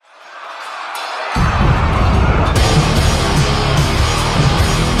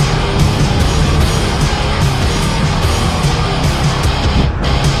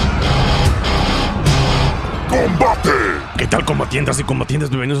Combatientes y combatientes,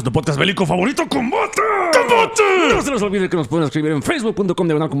 bienvenidos a tu podcast bélico favorito, Combate. ¡Combate! No se les olvide que nos pueden escribir en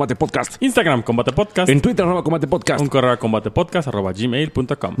facebook.com/Combate Podcast, Instagram, Combate Podcast. en Twitter, @Combate Podcast. Un correo a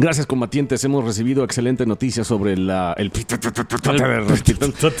combatepodcast@gmail.com. Gracias, combatientes. Hemos recibido excelentes noticias sobre el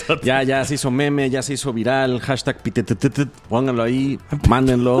ya se hizo meme, ya se hizo viral. Hashtag pónganlo ahí,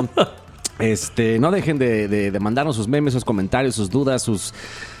 mándenlo. No dejen de mandarnos sus memes, sus comentarios, sus dudas, sus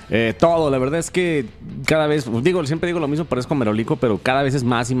todo. La verdad es que cada vez, siempre digo lo mismo, parezco merolico, pero cada vez es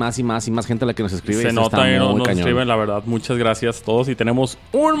más y más gente la que nos escribe. Se nota que nos escriben, la verdad. Muchas gracias a todos y tenemos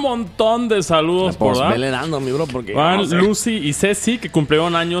un montón de saludos, pues, ¿verdad? vele dando, mi bro, porque Juan, Lucy y Ceci, que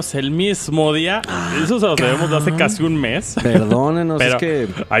cumplieron años el mismo día. Eso se los debemos de hace casi un mes. Perdónenos, Pero es que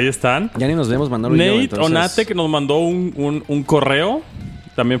ahí están. ya ni nos debemos mandar Nate Onate, que nos mandó un correo.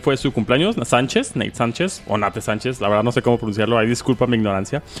 También fue su cumpleaños. Nate Sánchez, Onate Sánchez. La verdad no sé cómo pronunciarlo. Ahí disculpa mi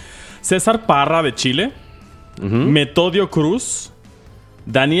ignorancia. César Parra de Chile. Metodio Cruz.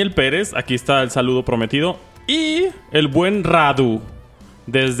 Daniel Pérez. Aquí está el saludo prometido. Y el buen Radu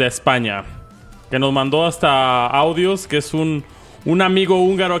desde España, que nos mandó hasta audios, que es un amigo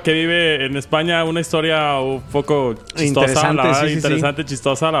húngaro que vive en España. Una historia un poco chistosa, la verdad, interesante,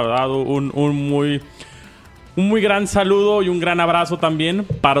 chistosa, la verdad. Un muy gran saludo y un gran abrazo también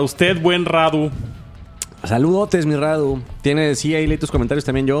para usted, buen Radu. Saludotes, mi Radu. Sí, ahí leí tus comentarios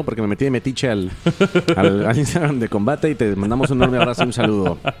también yo, porque me metí de metiche al Instagram de Combate y te mandamos un enorme abrazo y un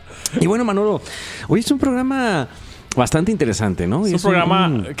saludo. Y bueno, Manolo, hoy es un programa bastante interesante, ¿no? Es un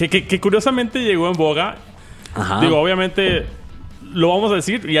programa que curiosamente llegó en boga. Ajá. Digo, obviamente lo vamos a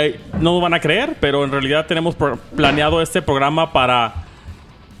decir y no nos van a creer, pero en realidad tenemos planeado este programa para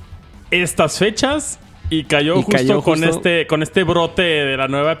estas fechas. Y cayó justo con este brote de la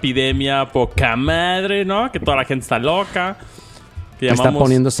nueva epidemia, poca madre, ¿no? Que toda la gente está loca. Que está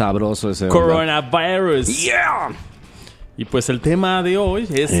poniendo sabroso ese coronavirus. Yeah. Y pues el tema de hoy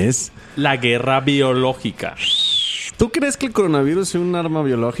es la guerra biológica. ¿Tú crees que el coronavirus es un arma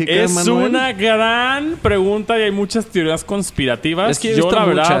biológica, Es Manuel? una gran pregunta y hay muchas teorías conspirativas. Es que yo la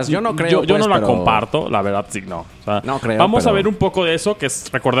verdad, yo no creo, yo no la pero comparto, la verdad sí, no. O sea, no creo, vamos pero a ver un poco de eso, que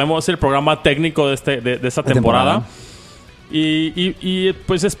recordemos, el programa técnico de esta temporada. Y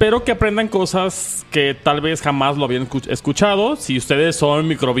pues espero que aprendan cosas que tal vez jamás lo habían escuchado. Si ustedes son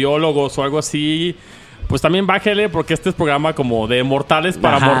microbiólogos o algo así, pues también bájele, porque este es programa como de mortales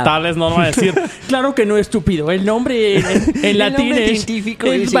para mortales. No van a decir, claro que no, estúpido. El nombre en latín es científico,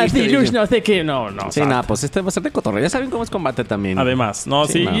 es Bacillus, no sé qué. No. Sí, nada, pues este va a ser de cotorreo. Ya saben cómo es Combate también. Además, no,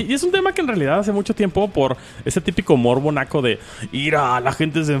 sí. No. Y es un tema que en realidad hace mucho tiempo, por ese típico morbo naco de ira, la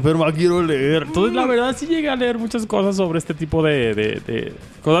gente se enferma, quiero leer. Entonces, la verdad, sí llegué a leer muchas cosas sobre este tipo de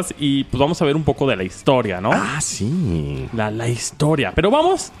cosas. Y pues vamos a ver un poco de la historia, ¿no? Ah, sí. La historia. Pero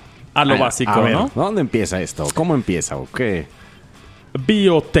vamos a lo básico, a ver, ¿no? ¿Dónde empieza esto? ¿Cómo empieza o qué?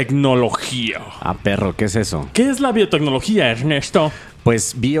 Biotecnología. Ah, perro, ¿qué es eso? ¿Qué es la biotecnología, Ernesto?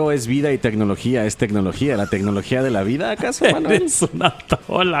 Pues bio es vida y tecnología es tecnología. ¿La tecnología de la vida, acaso, Manuel? Eres una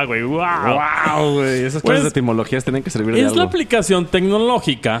tola, güey. ¡Wow! ¡Wow, güey! Esas clases de etimologías tienen que servir de algo. Es la aplicación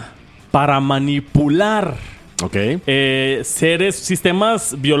tecnológica para manipular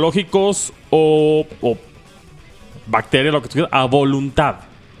sistemas biológicos o bacterias, lo que tú quieras, a voluntad,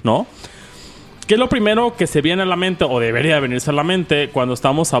 ¿no? ¿Qué es lo primero que se viene a la mente o debería venirse a la mente cuando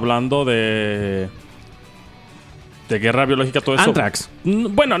estamos hablando de guerra biológica, todo eso? Anthrax.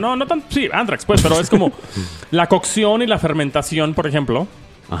 Bueno, no tan... Sí, Anthrax, pues, pero es como la cocción y la fermentación, por ejemplo.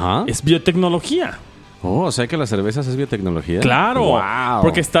 Ajá. Es biotecnología. Oh, o sea que la cerveza es biotecnología. Claro. Wow.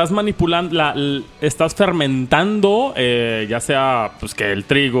 Porque estás manipulando, estás fermentando, ya sea pues que el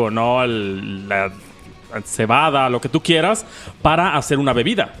trigo, ¿no? La cebada, lo que tú quieras, para hacer una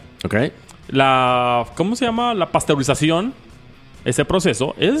bebida. Ok. ¿Cómo se llama? La pasteurización. Ese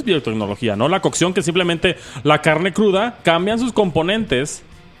proceso es biotecnología, ¿no? La cocción, que simplemente la carne cruda cambian sus componentes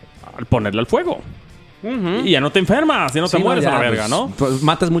al ponerle al fuego. Y ya no te enfermas, ya no te mueres a la verga, ¿no? Pues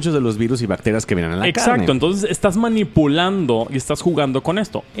matas muchos de los virus y bacterias que vienen en la carne. Exacto, entonces estás manipulando y estás jugando con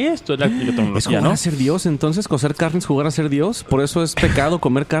esto. Esto es la biotecnología, ¿Es jugar ¿no? a ser Dios entonces? ¿Cocer carne es jugar a ser Dios? ¿Por eso es pecado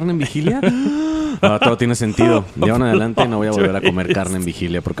comer carne en vigilia? No, todo tiene sentido. De ahora en adelante no voy a volver a comer carne en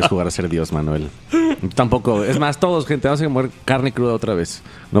vigilia porque es jugar a ser Dios, Manuel. Tampoco. Es más, todos, gente, vamos a comer carne cruda otra vez.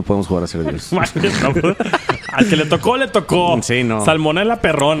 No podemos jugar a ser Dios. Al que le tocó, le tocó. Sí, no. Salmonela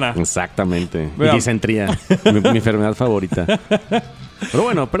perrona. Exactamente. Vean. Y disentría. mi enfermedad favorita. Pero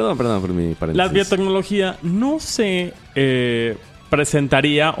bueno, perdón por mi paréntesis. La biotecnología no se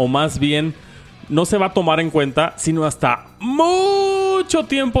presentaría, o más bien no se va a tomar en cuenta, sino hasta mucho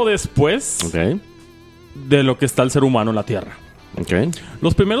tiempo después de lo que está el ser humano en la Tierra. Okay.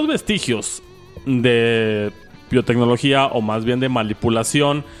 Los primeros vestigios de biotecnología o más bien de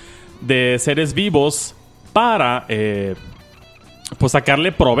manipulación de seres vivos para pues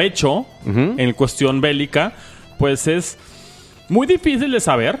sacarle provecho en cuestión bélica, pues es muy difícil de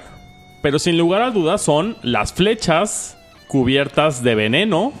saber, pero sin lugar a dudas son las flechas cubiertas de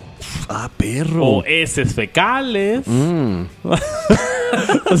veneno. Ah, perro. O heces fecales.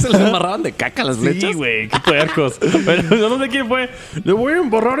 ¿Se les embarraban de caca las flechas? Sí, güey, qué puercos. Pero yo no sé quién fue. Le voy a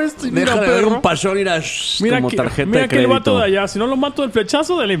embarrar esto y Deja mira, de ver perro. un pachón y Mira como que, tarjeta mira de que el vato crédito. de allá. Si no lo mato del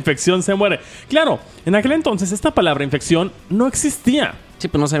flechazo, de la infección se muere. Claro, en aquel entonces esta palabra infección no existía. Sí,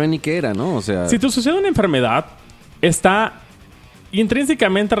 pues no sabía ni qué era, ¿no? O sea... Si te sucede una enfermedad, está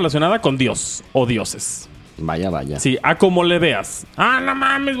intrínsecamente relacionada con Dios o dioses. Vaya. Sí, a como le veas. Ah, no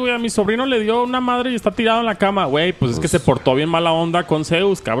mames, güey, a mi sobrino le dio una madre y está tirado en la cama. Güey, pues es que se portó bien mala onda con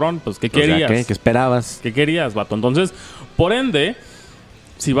Zeus, cabrón. Pues, ¿qué O sea, querías? ¿qué esperabas? ¿Qué querías, vato? Entonces, por ende,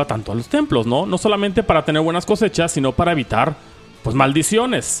 sí va tanto a los templos, ¿no? No solamente para tener buenas cosechas, sino para evitar, pues,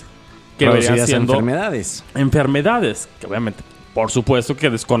 maldiciones. Que venían Producidas siendo enfermedades. que obviamente, por supuesto, que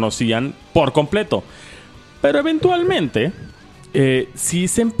desconocían por completo. Pero eventualmente, sí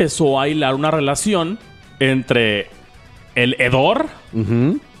se empezó a hilar una relación entre el hedor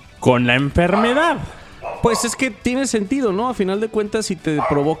con la enfermedad. Pues es que tiene sentido, ¿no? A final de cuentas, si te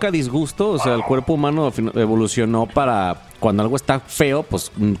provoca disgusto, o sea, el cuerpo humano evolucionó para cuando algo está feo,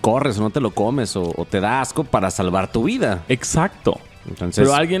 pues corres o no te lo comes o te da asco para salvar tu vida. Exacto. Entonces,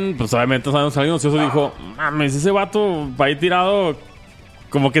 Pero alguien, pues obviamente sabemos, alguien ocioso dijo, mames, ese vato va ahí tirado,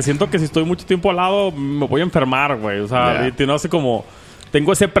 como que siento que si estoy mucho tiempo al lado me voy a enfermar, güey. O sea, Ya. no sé cómo,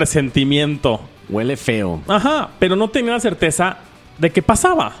 tengo ese presentimiento. huele feo. Ajá, pero no tenía la certeza de qué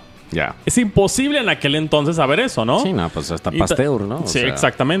pasaba. Ya. Es imposible en aquel entonces saber eso, ¿no? Sí, no, pues hasta Y Pasteur, ¿no? O Sí, sea,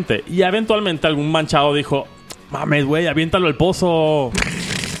 exactamente. Y eventualmente algún manchado dijo, mames, güey, aviéntalo al pozo.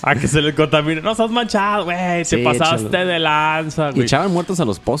 A que se le contamine. No seas manchado, güey. Sí, Te pasaste échalo. de lanza, Y güey. echaban muertos a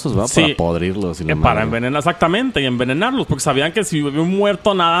los pozos, ¿verdad? Sí. Para podrirlos. Y la Para madre. envenenar, exactamente, y envenenarlos. Porque sabían que si había un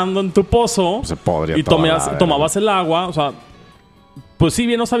muerto nadando en tu pozo Pues se podría y toda la verga. tomabas el agua, o sea, pues si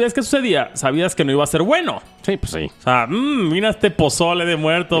bien no sabías qué sucedía, sabías que no iba a ser bueno. Sí, pues sí. O sea, mira este pozole de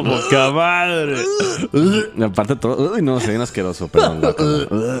muerto, poca madre. Y aparte todo... Uy, no, se bien asqueroso, perdón.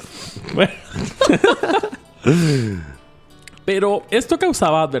 Bueno. Pero esto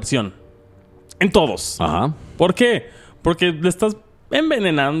causaba adversión en todos. Ajá. ¿Por qué? Porque le estás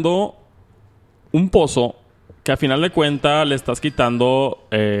envenenando un pozo que a final de cuentas le estás quitando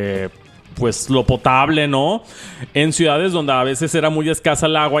pues lo potable, ¿no? En ciudades donde a veces era muy escasa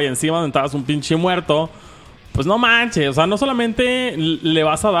el agua y encima estabas un pinche muerto. Pues no manches, o sea, no solamente le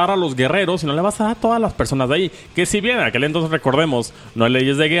vas a dar a los guerreros, sino le vas a dar a todas las personas de ahí. Que si bien en aquel entonces, recordemos, no hay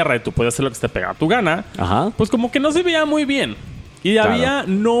leyes de guerra y tú puedes hacer lo que se te pega a tu gana, Ajá. pues como que no se veía muy bien. Y Claro. había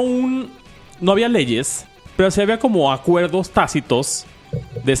no había leyes, pero sí había como acuerdos tácitos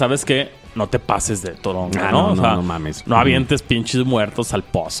de, ¿sabes qué? No te pases de toronga, Ah, ¿no? no, O sea, no mames. no avientes pinches muertos al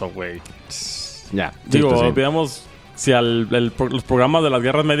pozo, güey. Ya. Digo, Sí, pues sí. veamos si los programas de las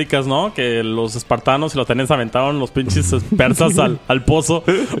guerras médicas, ¿no? Que los espartanos y los atenienses aventaron los pinches persas al pozo.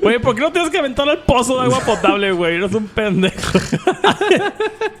 Güey, ¿por qué no tienes que aventar al pozo de agua potable, güey? Eres un pendejo.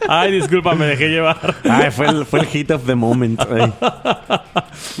 Ay, disculpa, me dejé llevar. Ay, fue el hit of the moment. Ay.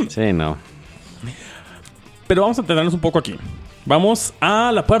 Sí, no. Pero vamos a entendernos un poco aquí. Vamos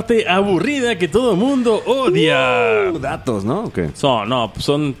a la parte aburrida que todo el mundo odia. Datos, ¿no? ¿O qué?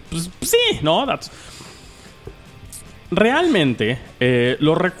 Pues, sí, ¿no? Datos. Realmente,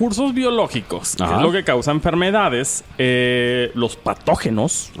 los recursos biológicos, que Ajá. es lo que causa enfermedades, los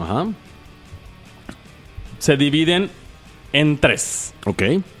patógenos, Ajá. se dividen en tres. Ok.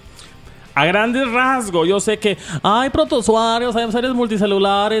 A grandes rasgos, yo sé que hay protozoarios, hay seres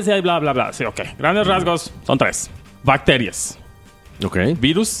multicelulares y hay bla, bla, bla. Sí, ok. Grandes rasgos son tres. Bacterias, Ok.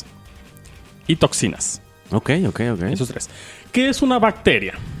 virus y toxinas. Ok. Esos tres. ¿Qué es una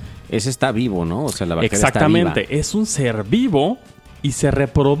bacteria? Ese está vivo, ¿no? O sea, la bacteria Exactamente. está viva. Es un ser vivo y se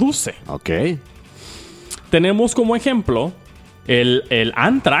reproduce. Ok. Tenemos como ejemplo el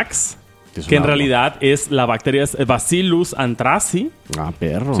anthrax, Es que en una- realidad es la bacteria Bacillus anthraci. Ah,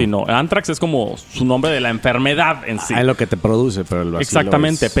 perro. Sí, no, anthrax es como su nombre de la enfermedad en sí. Ah, es lo que te produce, pero el bacilo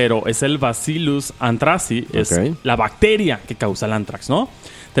Exactamente, es- pero es el Bacillus anthraci, es Ok. la bacteria que causa el anthrax, ¿no?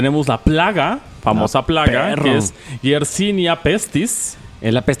 Tenemos la plaga, famosa Ah, plaga, perro. que es Yersinia pestis,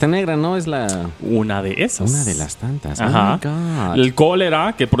 Es la peste negra, ¿no? Es la... una de esas. Una de las tantas. Ajá. Oh, my God. El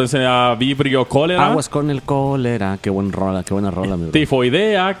cólera, que por eso se llama Vibrio cólera. Aguas con el cólera. Qué buena rola, mi bro.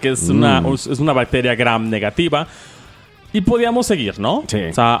 Tifoidea, que es una bacteria gram negativa. Y podíamos seguir, ¿no? Sí.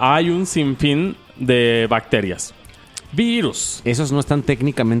 O sea, hay un sinfín de bacterias. Virus. Esos no están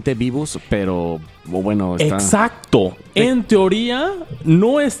técnicamente vivos, pero bueno, están... Exacto. En teoría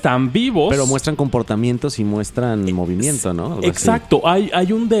no están vivos. Pero muestran comportamientos y muestran movimiento, ¿no? Algo Exacto.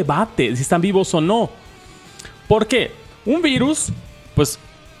 Hay un debate si están vivos o no. ¿Por qué? Un virus, pues,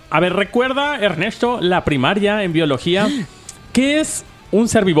 a ver, recuerda, Ernesto, la primaria en biología. ¿Qué es un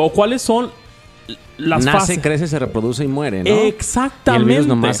ser vivo? ¿Cuáles son las Nace, fases? crece, se reproduce y muere, ¿no? Exactamente. Y el virus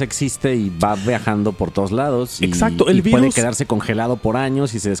nomás existe y va viajando por todos lados. Exacto. El El virus puede virus- quedarse congelado por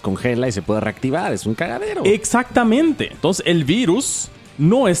años y se descongela y se puede reactivar. Es un cagadero. Exactamente. Entonces, el virus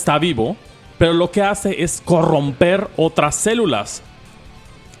no está vivo, pero lo que hace es corromper otras células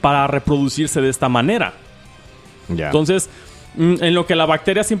para reproducirse de esta manera. Ya. Entonces, en lo que la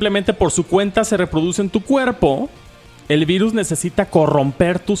bacteria simplemente por su cuenta se reproduce en tu cuerpo, el virus necesita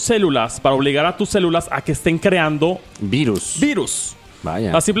corromper tus células para obligar a tus células a que estén creando virus. Vaya.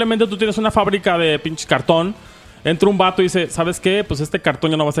 O sea, simplemente tú tienes una fábrica de pinche cartón, entra un vato y dice, ¿sabes qué? Pues este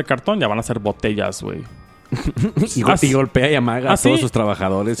cartón ya no va a ser cartón, ya van a ser botellas, güey. Y golpea y amaga a así. todos sus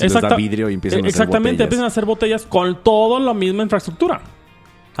trabajadores y les da vidrio y empiezan a hacer Exactamente, botellas. empiezan a hacer botellas con todo la misma infraestructura.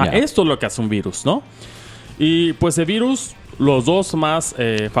 Ya. Esto es lo que hace un virus, ¿no? Y pues de virus, los dos más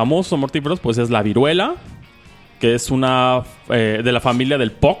famosos mortíferos, pues es la viruela, que es una de la familia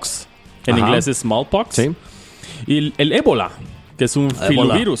del pox, en Ajá. inglés es smallpox. Sí. Y el ébola, que es un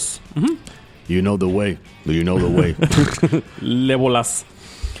filovirus. Ujú. You know the way. Do you know the way? El ébolas.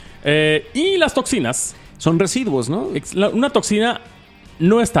 Y las toxinas. Son residuos, ¿no? Una toxina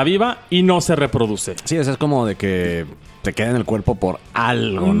no está viva y no se reproduce. Sí, eso es como de que te queda en el cuerpo por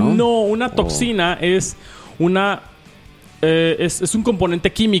algo, ¿no? No, una toxina es una... es un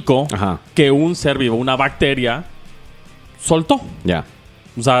componente químico Ajá. que un ser vivo, una bacteria, soltó. Ya.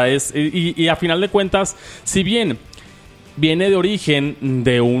 O sea, y a final de cuentas, si bien viene de origen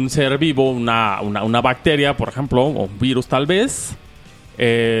de un ser vivo, una bacteria, por ejemplo, o un virus tal vez,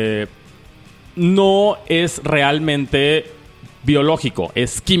 no es realmente biológico,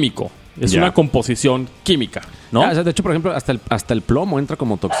 es químico. Es Ya. una composición química, ¿no? O sea, de hecho, por ejemplo, hasta el plomo entra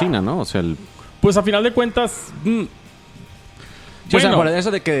como toxina, ¿no? O sea, Pues a final de cuentas... sí, o sea, por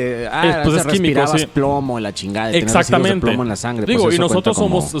eso de que pues es químico, respirabas sí. plomo en la chingada, y tenías Exactamente. residuos de plomo en la sangre. Digo, pues y eso nosotros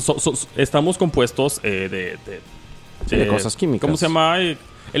cuenta somos estamos compuestos de cosas químicas. ¿Cómo se llama?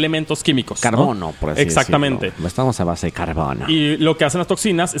 Elementos químicos. ¿no? Carbono, por así Exactamente. decirlo. Estamos a base de carbono. Y lo que hacen las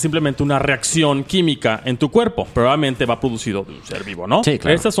toxinas es simplemente una reacción química en tu cuerpo. Probablemente va producido de un ser vivo, ¿no? Sí,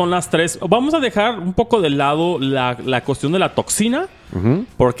 claro. Estas son las tres. Vamos a dejar un poco de lado la cuestión de la toxina,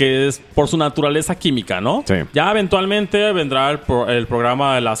 porque es por su naturaleza química, ¿no? Sí. Ya eventualmente vendrá el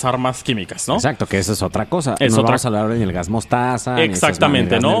programa de las armas químicas, ¿no? Exacto, que eso es otra cosa. Es no otra- vamos a hablar ni del gas mostaza. ni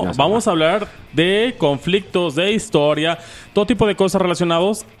Exactamente, del gas ¿no? nervioso. Vamos a hablar de conflictos, de historia, todo tipo de cosas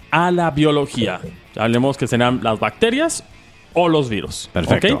relacionadas a la biología. Hablemos que serán las bacterias o los virus.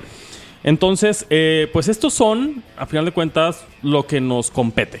 Perfecto. ¿Ok? Entonces, pues estos son, a final de cuentas, lo que nos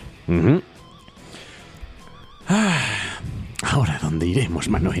compete. Ujú. Ahora, ¿dónde iremos,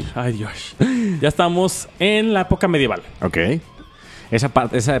 Manuel? Ay, Dios. Ya estamos en la época medieval. Ok.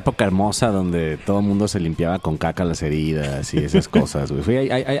 Esa época hermosa donde todo el mundo se limpiaba con caca las heridas y esas cosas, güey.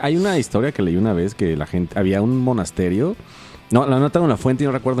 Hay una historia que leí una vez que la gente... Había un monasterio... No tengo la fuente y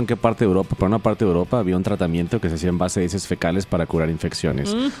no recuerdo en qué parte de Europa, pero en una parte de Europa había un tratamiento que se hacía en base de heces fecales para curar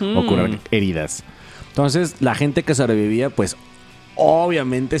infecciones o curar heridas. Entonces, la gente que sobrevivía, pues...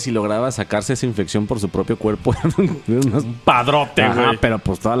 Obviamente, si lograba sacarse esa infección por su propio cuerpo, unos Padrote, Ajá, güey. pero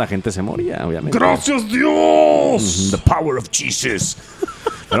pues toda la gente se moría, obviamente. ¡Gracias, Dios! The power of Jesus.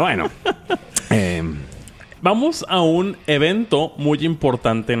 Pero bueno. Vamos a un evento muy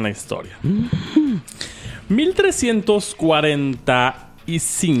importante en la historia.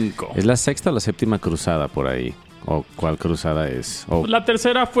 1345. ¿Es la sexta o la séptima cruzada por ahí? ¿O cuál cruzada es? O, La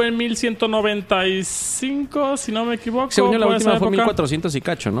tercera fue en 1195, si no me equivoco. según yo, la por última esa fue época. 1400 y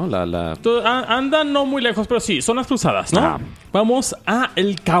cacho, ¿no? Andan no muy lejos, pero sí, son las cruzadas, ¿no? Ah. Vamos a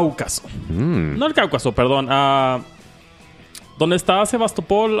el Cáucaso. No el Cáucaso, perdón. ¿Dónde está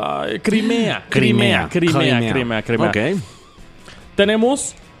Sebastopol? Crimea. Crimea. Ok.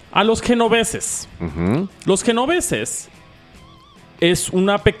 Tenemos a los genoveses. Ujú. Los genoveses es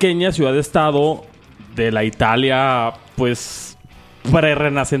una pequeña ciudad-estado de la Italia, pues,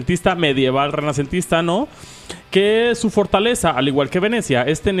 pre-renacentista, medieval renacentista, ¿no? Que su fortaleza, al igual que Venecia,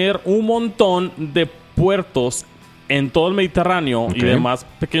 es tener un montón de puertos en todo el Mediterráneo Ok. y demás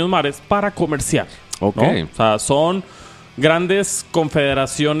pequeños mares para comerciar. Ok. ¿no? O sea, son grandes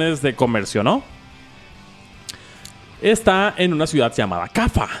confederaciones de comercio, ¿no? Está en una ciudad llamada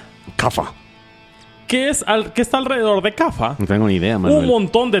Cafa. Cafa. ¿Qué está alrededor de Cafa? No tengo ni idea, Un Manuel.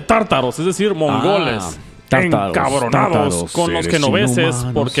 montón de tártaros, es decir, mongoles. encabronados con los genoveses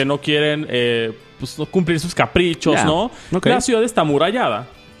porque no quieren pues, no cumplir sus caprichos, ¿no? Okay. La ciudad está amurallada.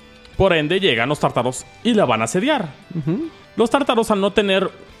 Por ende, llegan los tártaros y la van a asediar. Los tártaros, al no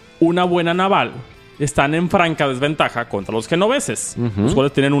tener una buena naval, están en franca desventaja contra los genoveses, los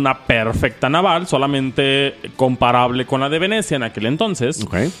cuales tienen una perfecta naval, solamente comparable con la de Venecia en aquel entonces.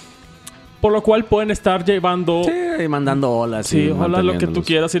 Por lo cual pueden estar llevando... Sí, mandando olas. Sí, olas, lo que tú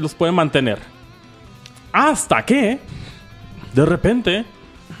quieras, y los pueden mantener. Hasta que, de repente,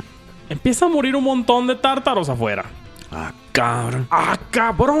 empieza a morir un montón de tártaros afuera. ¡Ah, cabrón! ¡Ah,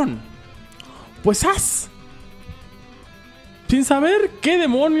 cabrón! Pues sin saber qué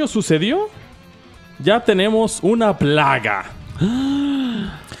demonios sucedió, ya tenemos una plaga.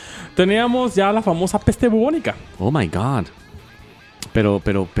 Teníamos ya la famosa peste bubónica. Oh my God. Pero,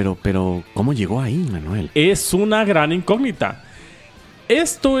 ¿cómo llegó ahí, Manuel? Es una gran incógnita.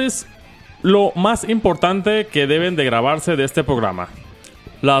 Esto es lo más importante que deben de grabarse de este programa.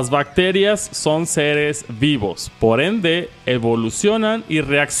 Las bacterias son seres vivos, por ende evolucionan y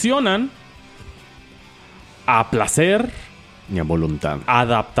reaccionan a placer y a voluntad,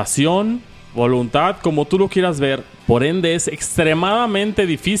 adaptación, voluntad, como tú lo quieras ver. Por ende es extremadamente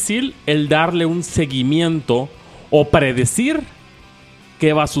difícil el darle un seguimiento o predecir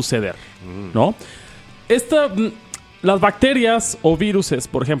qué va a suceder, ¿no? Las bacterias o viruses,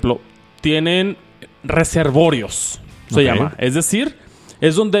 por ejemplo, tienen reservorios, se llama. Es decir,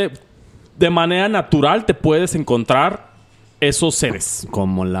 es donde de manera natural te puedes encontrar esos seres.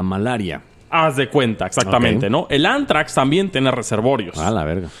 Como la malaria. Haz de cuenta, exactamente, ¿no? El anthrax también tiene reservorios. Ah, la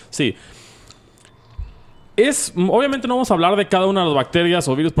verga. Sí. Obviamente no vamos a hablar de cada una de las bacterias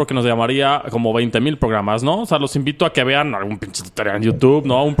o virus porque nos llamaría como 20,000 programas, ¿no? O sea, los invito a que vean algún pinche tutorial en YouTube,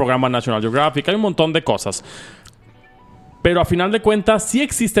 ¿no? Un programa National Geographic, hay un montón de cosas. Pero a final de cuentas, sí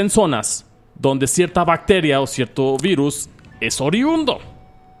existen zonas donde cierta bacteria o cierto virus es oriundo.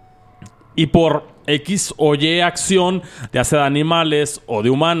 Y por X o Y acción, ya sea de animales o de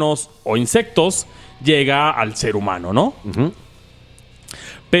humanos o insectos, llega al ser humano, ¿no?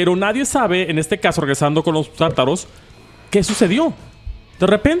 Pero nadie sabe, en este caso, regresando con los tártaros, qué sucedió. De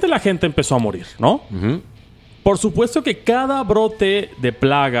repente la gente empezó a morir, ¿no? Por supuesto que cada brote de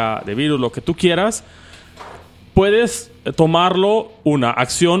plaga, de virus, lo que tú quieras, puedes tomarlo una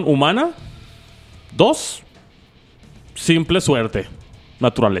acción humana. 2, simple suerte,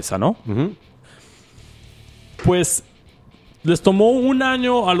 naturaleza, ¿no? Pues les tomó 1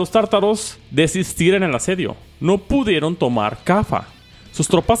 año a los tártaros desistir en el asedio. No pudieron tomar Cafa. Sus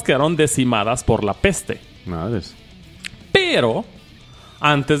tropas quedaron decimadas por la peste. Madres. Pero,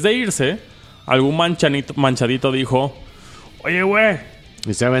 antes de irse, algún manchadito dijo: oye, güey,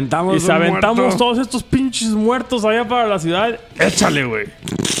 y se aventamos todos estos pinches muertos allá para la ciudad. Échale, güey.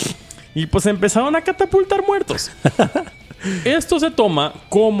 Y pues empezaron a catapultar muertos. Esto se toma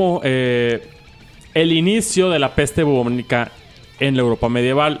como el inicio de la peste bubónica en la Europa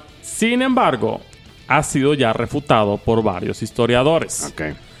medieval. Sin embargo, ha sido ya refutado por varios historiadores.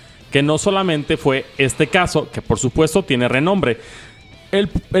 Que no solamente fue este caso, que por supuesto tiene renombre.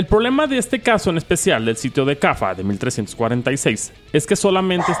 El problema de este caso en especial, del sitio de Cafa de 1346, es que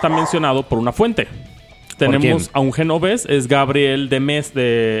solamente está mencionado por una fuente. Tenemos a un genovés, es Gabriel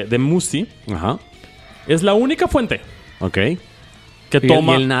de Musi. Es la única fuente. Que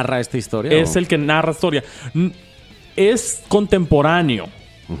toma. ¿Y él narra esta historia? Es el que narra la historia. Es contemporáneo.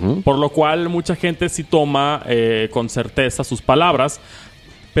 Por lo cual mucha gente sí toma con certeza sus palabras.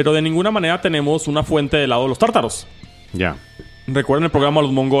 Pero de ninguna manera tenemos una fuente del lado de los tártaros. Ya. Recuerden el programa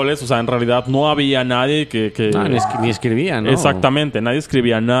Los Mongoles. O sea, en realidad no había nadie que... ni escribía, ¿no? Exactamente, nadie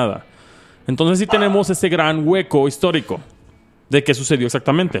escribía nada. Entonces sí tenemos ese gran hueco histórico de qué sucedió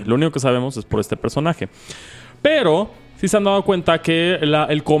exactamente. Lo único que sabemos es por este personaje. Pero sí se han dado cuenta que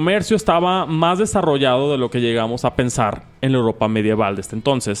el comercio estaba más desarrollado de lo que llegamos a pensar en la Europa medieval de este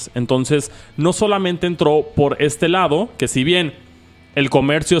entonces. Entonces, no solamente entró por este lado, que si bien el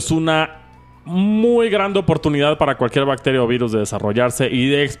comercio es una muy grande oportunidad para cualquier bacteria o virus de desarrollarse y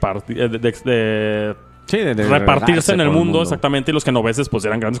de repartirse en el mundo, exactamente. Y los genoveses pues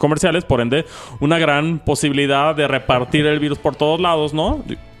eran grandes comerciales, por ende una gran posibilidad de repartir el virus por todos lados, ¿no?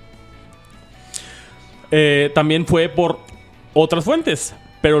 También fue por otras fuentes,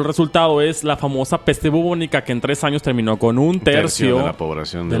 pero el resultado es la famosa peste bubónica, que en 3 años terminó con un tercio de la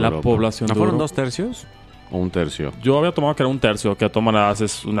población de Europa. ¿No fueron 2 tercios? ¿O 1 tercio? Yo había tomado que era 1 tercio, que toman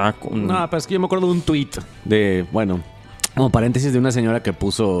es una... No, pero es que yo me acuerdo de un tweet de, bueno, como paréntesis, de una señora que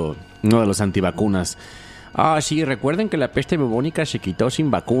puso, uno de los antivacunas, Sí, recuerden que la peste bubónica se quitó sin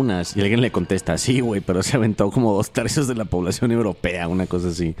vacunas. Y alguien le contesta, sí, güey, pero se aventó como 2/3 de la población europea, una cosa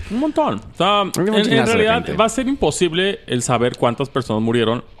así. Un montón. O sea, en realidad va a ser imposible el saber cuántas personas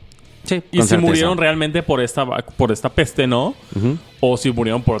murieron. Sí, y si murieron realmente por esta peste, ¿no? O si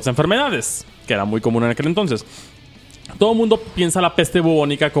murieron por otras enfermedades, que era muy común en aquel entonces. Todo el mundo piensa la peste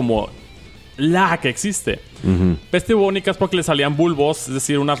bubónica como la que existe. Peste bubónica es porque le salían bulbos, es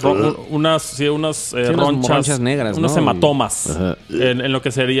decir, unas ronchas negras, unos ¿no? hematomas en lo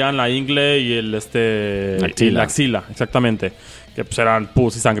que serían la ingle y la axila, exactamente. Que pues eran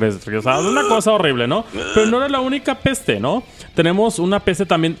pus y sangre. O sea, una cosa horrible, ¿no? Pero no era la única peste, ¿no? Tenemos una peste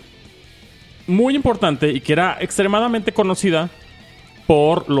también muy importante y que era extremadamente conocida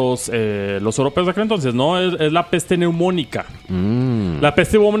por los europeos de aquel entonces, ¿no? Es la peste neumónica. La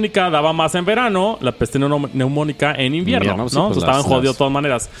peste neumónica daba más en verano, la peste neumónica en invierno, ¿no? Sí, pues estaban jodidos de todas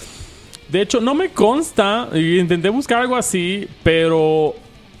maneras. De hecho, no me consta, y intenté buscar algo así, pero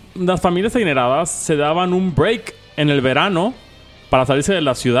las familias adineradas se daban un break en el verano para salirse de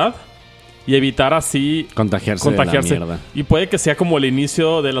la ciudad y evitar así contagiarse. De la mierda. Y puede que sea como el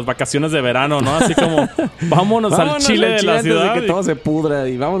inicio de las vacaciones de verano, ¿no? Así como vámonos al Chile de la ciudad antes de que todo se pudra,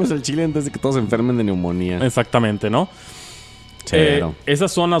 y vámonos al Chile antes de que todos se enfermen de neumonía. Exactamente, ¿no?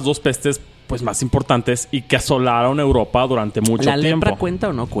 Esas son las dos pestes pues más importantes y que asolaron Europa durante mucho tiempo. ¿La lepra cuenta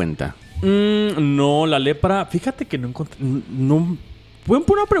o no cuenta? No, la lepra, fíjate que no encontré.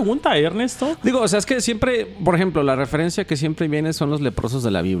 Buena pregunta, Ernesto. Digo, o sea, es que siempre, por ejemplo, la referencia que siempre viene son los leprosos de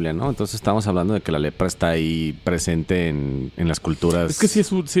la Biblia, ¿no? Entonces estamos hablando de que la lepra está ahí presente en las culturas. Es que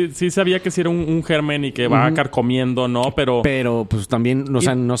sí sabía que sí era un germen y que va carcomiendo, ¿no? Pero pues también, o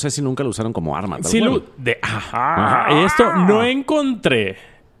sea, no sé si nunca lo usaron como arma. Sí, bueno. Esto no encontré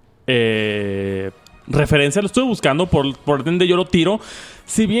referencia, lo estuve buscando por orden de yo lo tiro.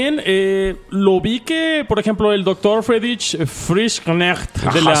 Si bien lo vi que, por ejemplo, el doctor Friedrich Frischknecht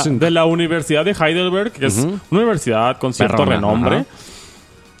de la Universidad de Heidelberg, que es una universidad con cierto renombre,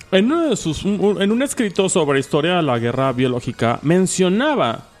 en un escrito sobre historia de la guerra biológica,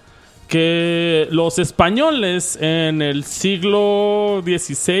 mencionaba que los españoles en el siglo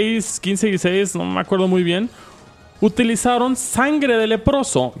XVI, XV y XVI, no me acuerdo muy bien, utilizaron sangre de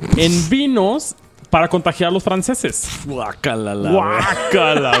leproso en vinos para contagiar a los franceses. Guácala,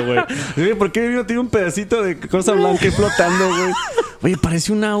 güey. Sí, ¿por qué el vino tiene un pedacito de cosa blanca y flotando, güey? Oye,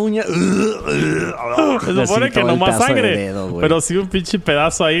 parece una uña. Se supone que no más sangre. Dedo, pero sí un pinche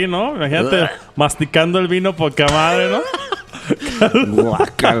pedazo ahí, ¿no? Imagínate masticando el vino poca madre, ¿no?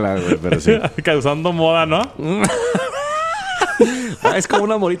 Guácala, güey, pero sí. Causando moda, ¿no? Es como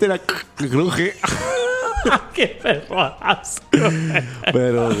una morita y la cruje. ¡Qué perrazo!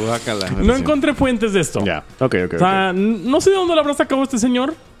 Pero guácala. No encontré fuentes de esto. Ya, ok. O sea, no sé de dónde lo habrá sacado este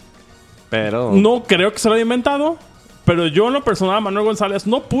señor. Pero no creo que se lo haya inventado. Pero yo en lo personal, Manuel González,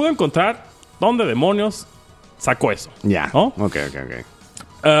 no pude encontrar dónde demonios sacó eso. Ya, ¿no? Ok.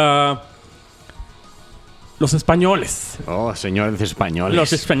 Los españoles. Oh, señores españoles.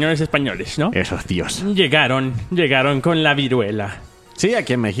 Los españoles, ¿no? Esos tíos. Llegaron con la viruela. Sí,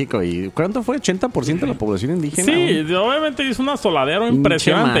 aquí en México. ¿Y cuánto fue? ¿80% de la población indígena? Sí, obviamente hizo un asoladero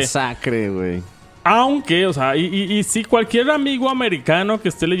impresionante. Masacre, güey. Aunque, o sea, y si cualquier amigo americano que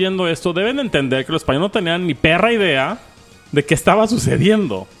esté leyendo esto, deben entender que los españoles no tenían ni perra idea de qué estaba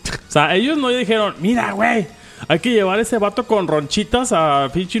sucediendo. O sea, ellos no dijeron, mira, güey, hay que llevar ese vato con ronchitas a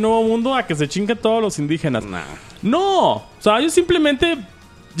pinche Nuevo Mundo a que se chinguen todos los indígenas. No, o sea, ellos simplemente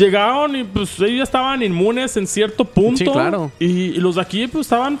llegaron y pues ellos ya estaban inmunes en cierto punto. Sí, claro. Y los de aquí pues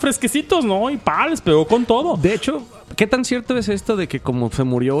estaban fresquecitos, ¿no? Y les pegó con todo. De hecho, ¿qué tan cierto es esto de que como se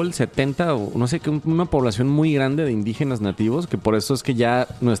murió el 70 o no sé qué, una población muy grande de indígenas nativos, que por eso es que ya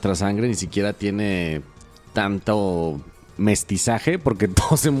nuestra sangre ni siquiera tiene tanto mestizaje, porque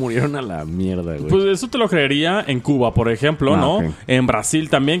todos se murieron a la mierda, güey? Pues eso te lo creería en Cuba, por ejemplo, ¿no? Okay. En Brasil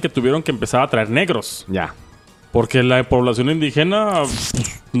también, que tuvieron que empezar a traer negros. Ya. Porque la población indígena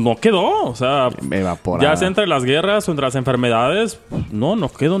no quedó, o sea, evaporada. Ya sea entre las guerras o entre las enfermedades, no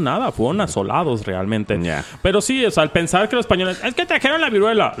quedó nada, fueron asolados realmente. Yeah. Pero sí, o sea, al pensar que los españoles, es que trajeron la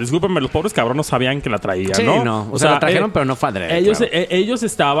viruela, discúlpenme, los pobres cabrones no sabían que la traían, sí, ¿no? No, o sea, la trajeron, pero no fue adrede. Ellos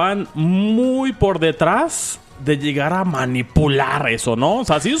estaban muy por detrás de llegar a manipular eso, ¿no? O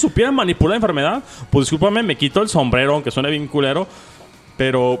sea, si ellos supieran manipular la enfermedad, pues discúlpame, me quito el sombrero, aunque suene bien culero,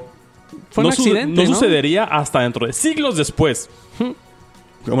 pero fue un accidente, no sucedería hasta dentro de siglos después.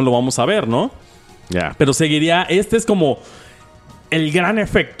 ¿Cómo lo vamos a ver, no? Ya. Yeah. Pero seguiría... Este es como el gran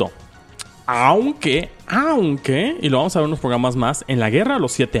efecto. Aunque... Y lo vamos a ver en unos programas más. En la Guerra de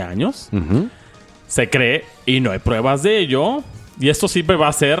los 7 años... Se cree, y no hay pruebas de ello... Y esto siempre va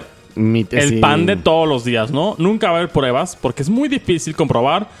a ser el pan de todos los días, ¿no? Nunca va a haber pruebas porque es muy difícil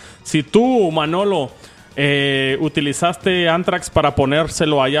comprobar si tú, Manolo, utilizaste Anthrax para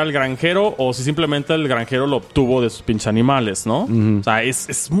ponérselo allá al granjero o si simplemente el granjero lo obtuvo de sus pinches animales, ¿no? O sea,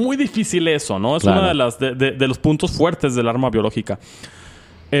 es muy difícil eso, ¿no? Es uno de los puntos fuertes del arma biológica.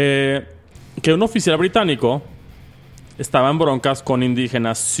 Que un oficial británico estaba en broncas con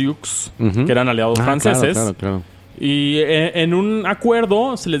indígenas Sioux, que eran aliados franceses. Claro. Y en un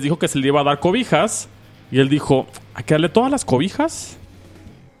acuerdo se les dijo que se le iba a dar cobijas. Y él dijo, hay que darle todas las cobijas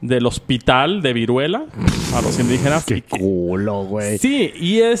del hospital de viruela a los indígenas. ¡Qué culo, güey! Sí,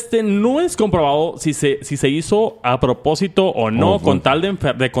 y no es comprobado si se hizo a propósito o no, con tal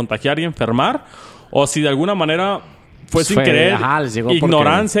de contagiar y enfermar, o si de alguna manera fue sin querer,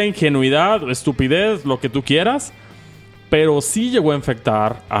 ignorancia, ingenuidad, estupidez, lo que tú quieras. Pero sí llegó a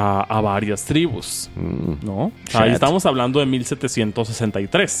infectar a varias tribus, ¿no? Ahí estamos hablando de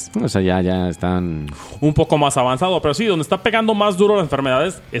 1763. O sea, ya están... Un poco más avanzado. Pero sí, donde está pegando más duro las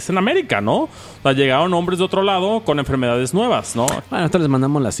enfermedades es en América, ¿no? O sea, llegaron hombres de otro lado con enfermedades nuevas, ¿no? Bueno, nosotros les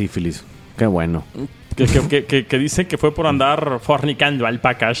mandamos la sífilis. Qué bueno. Que dicen que fue por andar fornicando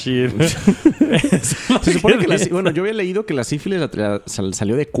alpacas. Se supone que bueno, yo había leído que la sífilis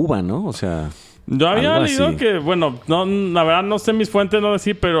salió de Cuba, ¿no? O sea... Yo había leído que, bueno, no, la verdad no sé mis fuentes, no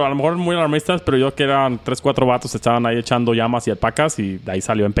decir, pero a lo mejor muy alarmistas, pero yo que eran 3-4 vatos estaban ahí echando llamas y alpacas y de ahí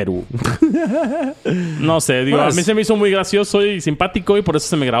salió en Perú. No sé, digo, pues, a mí se me hizo muy gracioso y simpático y por eso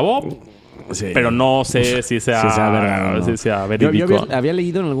se me grabó. Sí. Pero no sé si sea verídico. Yo había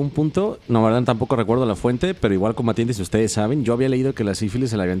leído en algún punto, no, verdad, tampoco recuerdo la fuente, pero igual combatientes, si ustedes saben, yo había leído que la sífilis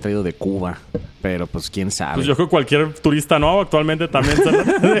se la habían traído de Cuba. Pero pues quién sabe. Pues yo creo que cualquier turista, ¿no? Actualmente también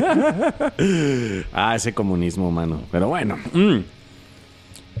ese comunismo, mano. Pero bueno.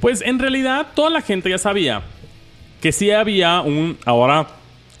 Pues en realidad toda la gente ya sabía que sí había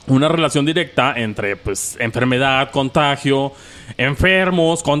una relación directa entre pues enfermedad, contagio,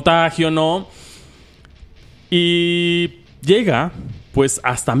 enfermos, contagio, ¿no? Y llega pues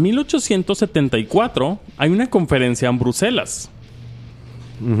hasta 1874 hay una conferencia en Bruselas.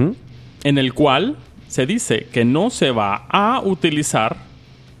 En el cual se dice que no se va a utilizar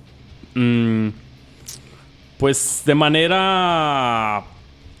pues de manera a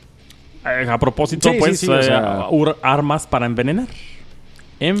propósito, o sea, armas para envenenar.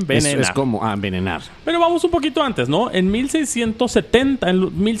 Es como envenenar. Pero vamos un poquito antes, ¿no? En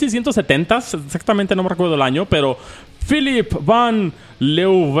 1670, exactamente no me recuerdo el año, pero Philipp van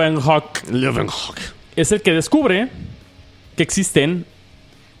Leeuwenhoek es el que descubre que existen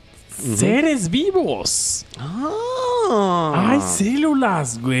seres vivos. Hay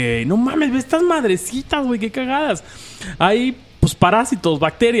células, güey. No mames, ve estas madrecitas, güey. Qué cagadas. Hay, pues, parásitos,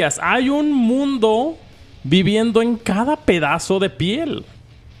 bacterias. Hay un mundo viviendo en cada pedazo de piel.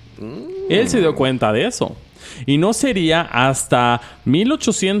 Él se dio cuenta de eso. Y no sería hasta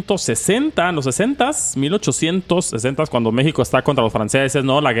 1860, en los 60s, 1860, cuando México está contra los franceses,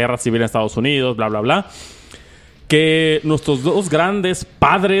 ¿no? La guerra civil en Estados Unidos, bla, bla, bla. Que nuestros dos grandes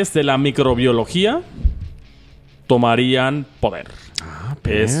padres de la microbiología tomarían poder.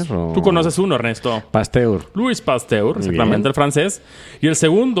 Tú conoces uno, Ernesto. Pasteur. Louis Pasteur, exactamente, el francés. Y el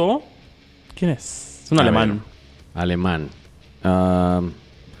segundo, ¿quién es? Es un alemán. Alemán.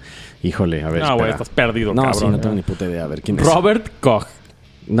 Híjole, a ver. Güey, estás perdido, cabrón. Sí, no tengo ni puta idea. A ver, ¿quién es? Robert Koch.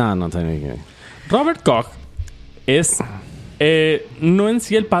 No tengo ni idea. Robert Koch es no en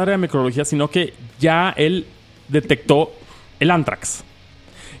sí el padre de la microbiología, sino que ya él detectó el Anthrax,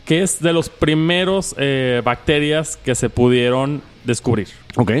 que es de los primeros bacterias que se pudieron descubrir.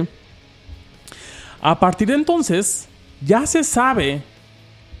 Ok. A partir de entonces, ya se sabe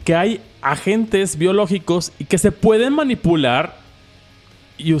que hay agentes biológicos y que se pueden manipular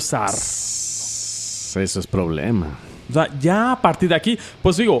y usar. Eso es problema. O sea, ya a partir de aquí,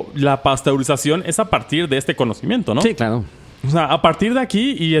 pues digo, la pasteurización es a partir de este conocimiento, ¿no? Sí, claro. O sea, a partir de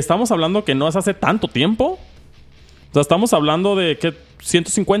aquí, y estamos hablando que no es hace tanto tiempo. O sea, estamos hablando de, ¿qué?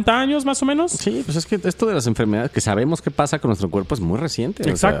 150 años más o menos. Sí, pues es que esto de las enfermedades, que sabemos qué pasa con nuestro cuerpo, es muy reciente.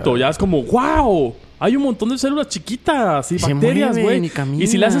 Exacto, ya es como, ¡wow! Hay un montón de células chiquitas y bacterias, güey. Y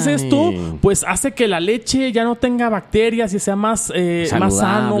si le haces esto, pues hace que la leche ya no tenga bacterias y sea más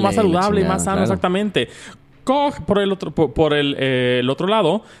sano, más saludable y más sano, claro. Exactamente. Koch, por el otro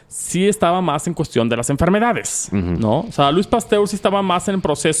lado, sí estaba más en cuestión de las enfermedades, ¿no? O sea, Louis Pasteur sí estaba más en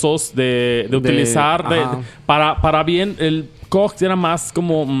procesos de utilizar para bien. El Koch era más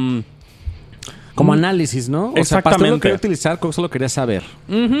como análisis, ¿no? Exactamente. O sea, Pasteur lo quería utilizar, Koch solo quería saber.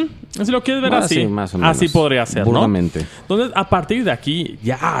 Si lo quieres ver así, más o menos. así podría ser, burdamente, ¿no? Entonces, a partir de aquí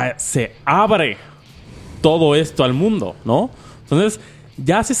ya se abre todo esto al mundo, ¿no? Entonces,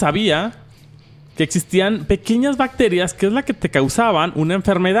 ya se sabía que existían pequeñas bacterias que es la que te causaban una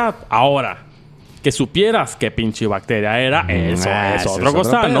enfermedad. Ahora, que supieras qué pinche bacteria era, eso es otro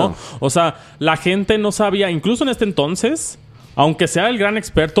costal, ¿no? O sea, la gente no sabía, incluso en este entonces, aunque sea el gran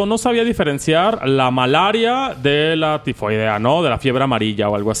experto, no sabía diferenciar la malaria de la tifoidea, ¿no? De la fiebre amarilla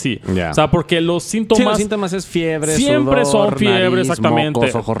o algo así. Yeah. O sea, porque los síntomas... Sí, los síntomas es fiebre, siempre sudor, son fiebre, nariz, exactamente.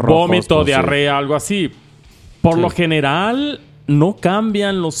 mocos, ojos rojos, vómito, pues, diarrea, algo así. Por lo general, no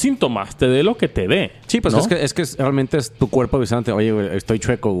cambian los síntomas. Te dé lo que te dé. Sí, pues ¿no? es que realmente es tu cuerpo avisándote, oye, güey, estoy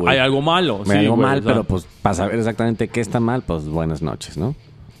chueco, güey. Hay algo malo. Hay algo güey, mal, o sea. pero pues para saber exactamente qué está mal, pues buenas noches, ¿no?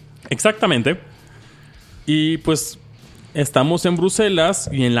 Exactamente. Y pues estamos en Bruselas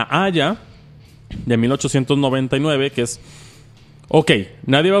y en La Haya de 1899, que es... Ok,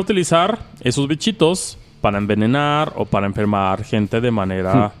 nadie va a utilizar esos bichitos para envenenar o para enfermar gente de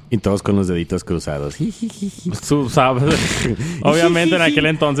manera... Y todos con los deditos cruzados. Tú sabes. Obviamente en aquel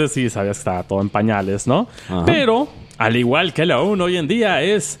entonces sí sabías que estaba todo en pañales, ¿no? Ajá. Pero, al igual que la ONU hoy en día,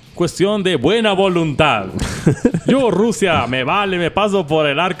 es cuestión de buena voluntad. Yo, Rusia, me paso por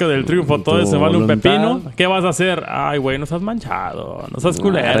el arco del triunfo, todo eso, me vale un pepino. ¿Qué vas a hacer? Ay, güey, no seas manchado, no seas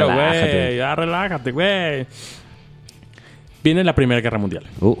culero, güey. Relájate. Ya relájate, güey. Viene la Primera Guerra Mundial.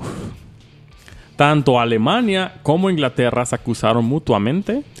 Tanto Alemania como Inglaterra se acusaron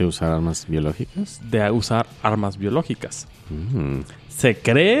mutuamente ¿De usar armas biológicas? de usar armas biológicas. Se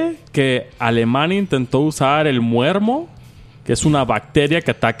cree que Alemania intentó usar el muermo, que es una bacteria que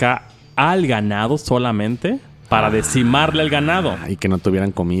ataca al ganado solamente, para decimarle al ganado. Y que no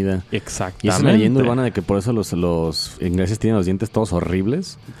tuvieran comida. Exactamente. Y es una leyenda urbana de que por eso los ingleses tienen los dientes todos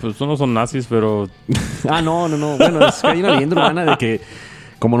horribles. Pues no son nazis, pero... No. Bueno, es que hay una leyenda urbana de que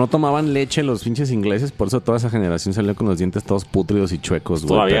como no tomaban leche los pinches ingleses, por eso toda esa generación salió con los dientes todos pútridos y chuecos, güey.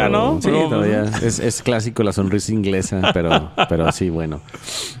 Todavía, ¿no? Sí, Pero- todavía. Es clásico la sonrisa inglesa, pero sí, bueno.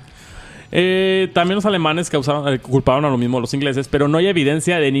 También los alemanes culparon a lo mismo los ingleses, pero no hay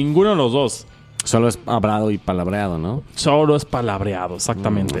evidencia de ninguno de los dos. Solo es hablado y palabreado, ¿no? Solo es palabreado,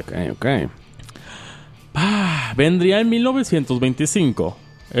 exactamente. Ok. Vendría en 1925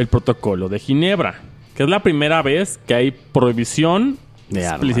 el Protocolo de Ginebra, que es la primera vez que hay prohibición De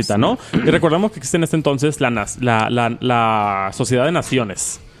explícita, armas, ¿no? Y recordemos que existe en este entonces la Sociedad de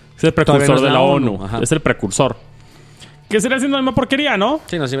Naciones. Es el precursor Todavía no es de la la ONU, ONU. ajá. Es el precursor. Que sería haciendo la misma porquería, ¿no?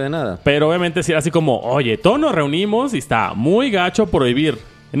 Sí, no sirve de nada. Pero obviamente si era así como, oye, todos nos reunimos y está muy gacho prohibir.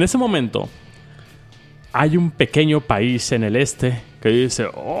 En ese momento, hay un pequeño país en el este que dice,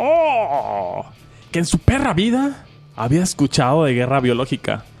 que en su perra vida había escuchado de guerra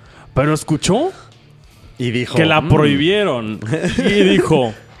biológica. Pero escuchó Y dijo que la prohibieron. Y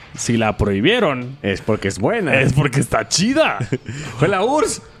dijo, si la prohibieron, es porque es buena. es porque está chida. Fue la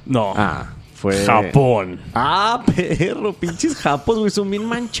URSS. No, Fue Japón. Perro, pinches japos, güey, son bien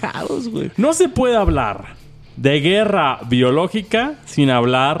manchados, güey. No se puede hablar de guerra biológica sin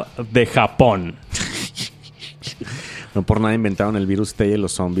hablar de Japón. No por nada inventaron el virus T y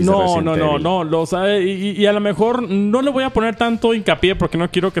los zombies de No, Resident no, Evil. no. Y a lo mejor no le voy a poner tanto hincapié porque no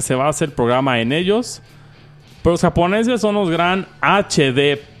quiero que se base el programa en ellos. Pero los japoneses son los gran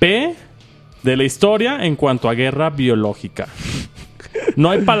HDP de la historia en cuanto a guerra biológica. No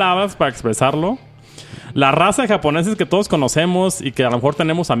hay palabras para expresarlo. La raza de japoneses que todos conocemos y que a lo mejor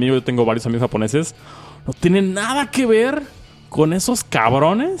tenemos amigos, yo tengo varios amigos japoneses, no tienen nada que ver con esos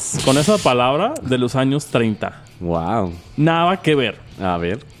cabrones, con esa palabra de los años 30. Wow. Nada que ver. A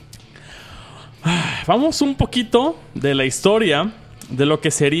ver. Vamos un poquito de la historia de lo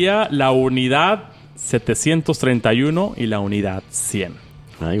que sería la unidad 731 y la unidad 100.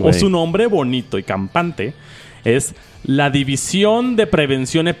 Ay, O güey. su nombre bonito y campante es la División de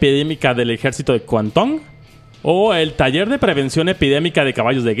Prevención Epidémica del Ejército de Kwantung o el Taller de Prevención Epidémica de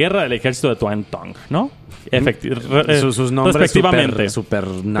Caballos de Guerra del Ejército de Kwantung, ¿no? Sus nombres respectivamente. súper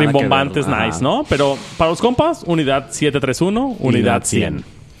nada que Rimbombantes, ver. Ajá. nice, ¿no? Pero para los compas, unidad 731, unidad 100.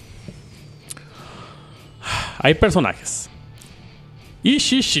 Hay personajes.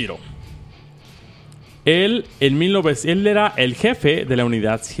 Ishishiro. Él era el jefe de la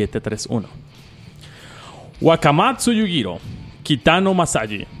unidad 731. Wakamatsu Yugiro. Kitano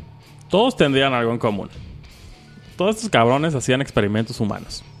Masaji. Todos tendrían algo en común. Todos estos cabrones hacían experimentos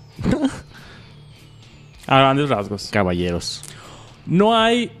humanos. A grandes rasgos. Caballeros. No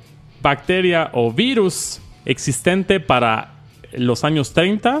hay bacteria o virus existente para los años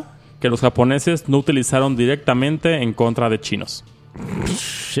 30 que los japoneses no utilizaron directamente en contra de chinos.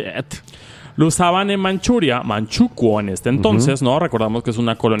 Shit. Lo usaban en Manchuria, Manchukuo en este entonces, ¿no? Recordamos que es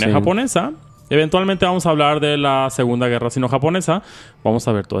una colonia Sí. japonesa Eventualmente vamos a hablar de la Segunda Guerra Sino-Japonesa. Vamos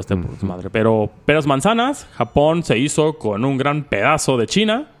a ver todo este madre. Pero peras manzanas, Japón se hizo con un gran pedazo de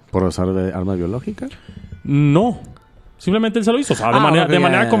China. ¿Por usar arma biológica? No. Simplemente él se lo hizo. O sea, de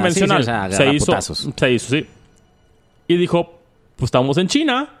manera convencional. Sí, o sea, se hizo, sí. Y dijo, pues estamos en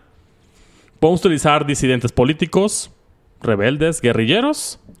China. Podemos utilizar disidentes políticos, rebeldes,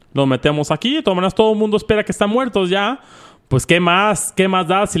 guerrilleros. Los metemos aquí. De todas maneras, todo el mundo espera que están muertos ya. Pues, ¿qué más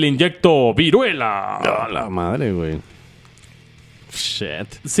da si le inyecto viruela? ¡A la madre, güey! Shit.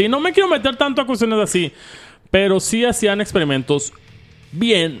 Sí, no me quiero meter tanto a cuestiones así. Pero sí hacían experimentos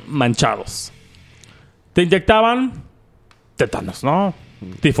bien manchados. Te inyectaban tétanos, ¿no?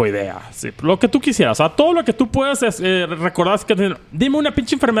 Tifoidea, sí, lo que tú quisieras. O sea, todo lo que tú puedas recordar es que dime una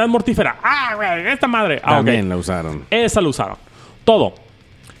pinche enfermedad mortífera. ¡Ah, güey! ¡Esta madre! También la usaron. Esa la usaron. Todo.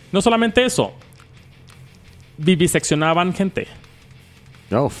 No solamente eso. Viviseccionaban gente.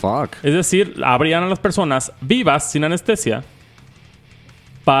 Oh, fuck. Es decir, abrían a las personas vivas, sin anestesia,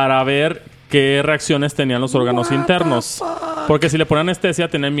 para ver qué reacciones tenían los órganos internos. Porque si le ponen anestesia,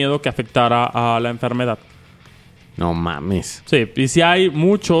 tenían miedo que afectara a la enfermedad. No mames. Sí, y si hay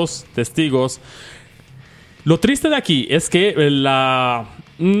muchos testigos. Lo triste de aquí es que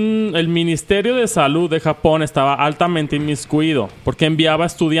el Ministerio de Salud de Japón estaba altamente inmiscuido porque enviaba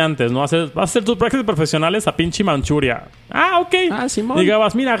estudiantes, ¿no? A hacer sus prácticas profesionales a pinche Manchuria. Ah, ok. Ah, Simón.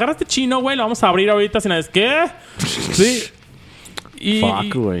 Digabas, mira, agarra este chino, güey, lo vamos a abrir ahorita sin nada. ¿Qué? Sí.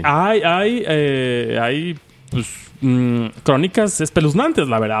 Fuck, güey. Hay pues, crónicas espeluznantes,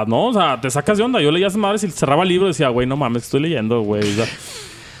 la verdad, ¿no? O sea, te sacas de onda. Yo leía esas madres y cerraba el libro y decía, güey, no mames, estoy leyendo, güey. O sea,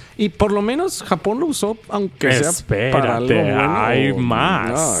 y por lo menos Japón lo usó, aunque sea para algo bueno. Hay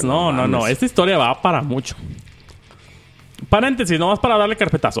más. No. Esta historia va para mucho. Paréntesis, nomás para darle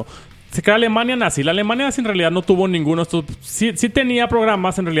carpetazo. Se crea Alemania nazi. La Alemania nazi en realidad no tuvo ninguno. Sí tenía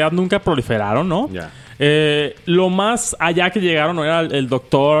programas, en realidad nunca proliferaron, ¿no? Ya. Lo más allá que llegaron era el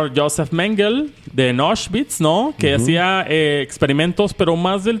doctor Joseph Mengele de Auschwitz, ¿no? Que hacía experimentos, pero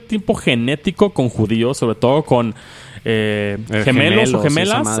más del tipo genético con judíos, sobre todo con gemelos o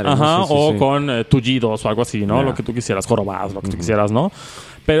gemelas, madre, ajá, ¿no? Sí, o sí. con tullidos o algo así, ¿no? Yeah. Lo que tú quisieras, jorobados, lo que tú quisieras, ¿no?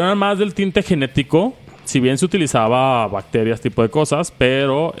 Pero era más del tinte genético. Si bien se utilizaba bacterias, tipo de cosas,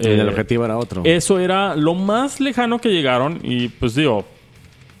 pero el objetivo era otro. eso era lo más lejano que llegaron. Y pues digo,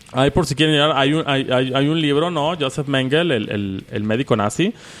 ahí por si quieren mirar, hay un libro, ¿no? Joseph Mengele, el médico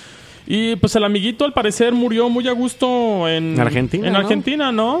nazi. Y pues el amiguito al parecer murió muy a gusto en Argentina, En ¿no?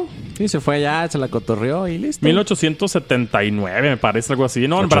 Argentina, ¿no? Sí, se fue allá, se la cotorreó y listo. 1879, me parece, algo así.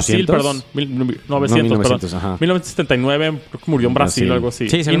 No, en Brasil, 800. perdón. 1900, No, 1900, perdón. ajá. 1979, creo que murió en Brasil o algo así.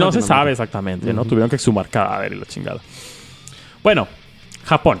 Sí, y no se seguramente sabe exactamente, ¿no? Tuvieron que exhumar cadáver y la chingada. Bueno,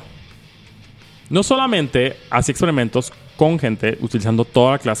 Japón. No solamente hacía experimentos con gente utilizando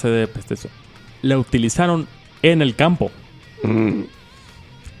toda clase de pestes. La utilizaron en el campo.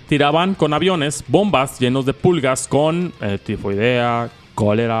 Tiraban con aviones bombas llenos de pulgas con tifoidea,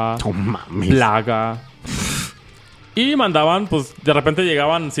 cólera, No mames. plaga. Y mandaban, pues, de repente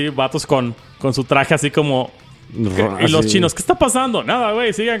llegaban, sí, vatos con su traje así como... Y los chinos, ¿qué está pasando? Nada,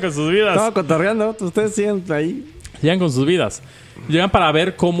 güey, sigan con sus vidas. Estaba cotorreando. Ustedes siguen ahí. Sigan con sus vidas. Llegan para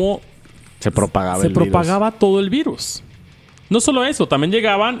ver cómo Se propagaba se el virus. propagaba todo el virus. No solo eso, también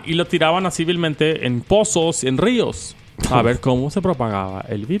llegaban y lo tiraban así vilmente en pozos, en ríos, a ver cómo se propagaba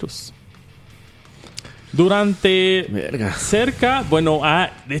el virus. Durante Verga. cerca, bueno,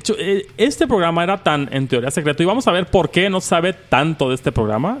 de hecho, este programa era tan, en teoría, secreto. Y vamos a ver por qué no sabe tanto de este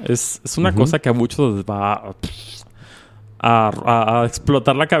programa. Es una cosa que a muchos les va a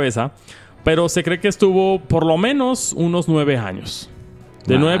explotar la cabeza. Pero se cree que estuvo por lo menos unos 9 años.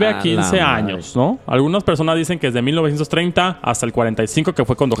 De 9 a 15 la años, ¿no? Algunas personas dicen que es de 1930 hasta el 45, que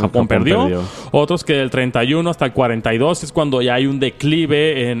fue cuando Japón perdió. Otros que del 31 hasta el 42 es cuando ya hay un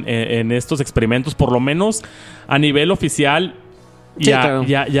declive en estos experimentos, por lo menos a nivel oficial y, Sí, a, claro.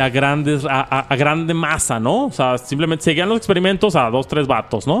 y a grande masa, ¿no? O sea, simplemente seguían los experimentos a 2, 3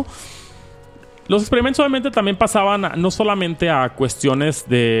 vatos, ¿no? Los experimentos obviamente también pasaban no solamente a cuestiones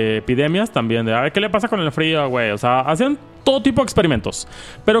de epidemias, también de, a ver, ¿qué le pasa con el frío, güey? O sea, hacían todo tipo de experimentos.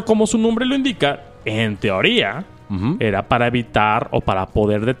 Pero como su nombre lo indica, en teoría, era para evitar o para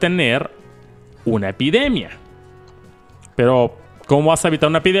poder detener una epidemia. Pero, ¿cómo vas a evitar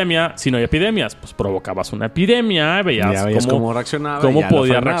una epidemia si no hay epidemias? Pues provocabas una epidemia, Ya veías cómo reaccionaba. cómo y ya lo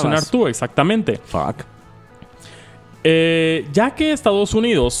podías frenabas. reaccionar tú, exactamente. Fuck. Ya que Estados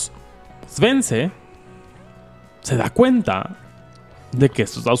Unidos vence, se da cuenta de que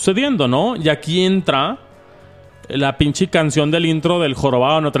esto está sucediendo, ¿no? Y aquí entra la pinche canción del intro del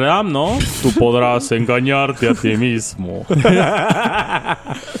jorobado de Notre Dame, ¿no? Tú podrás engañarte a ti mismo.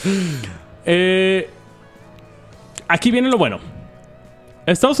 Aquí viene lo bueno.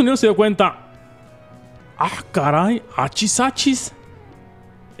 Estados Unidos se dio cuenta. Ah, caray, achis.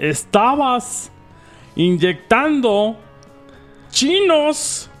 Estabas inyectando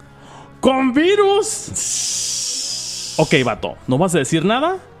chinos con virus. Ok, vato, no vas a decir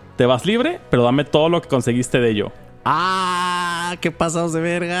nada. Te vas libre, pero dame todo lo que conseguiste de ello. ¡Ah! ¡Qué pasados de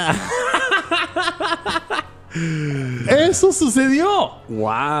verga! Eso sucedió.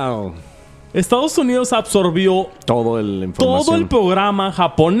 ¡Wow! Estados Unidos absorbió todo el programa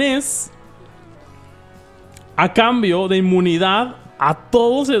japonés a cambio de inmunidad a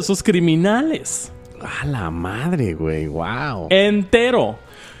todos esos criminales. ¡A la madre, güey! ¡Wow! Entero.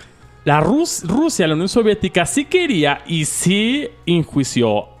 Rusia, la Unión Soviética, sí quería y sí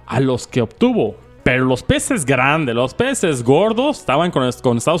enjuició a los que obtuvo. Pero los peces grandes, los peces gordos estaban con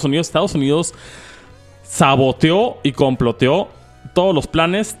Estados Unidos. Estados Unidos saboteó y comploteó todos los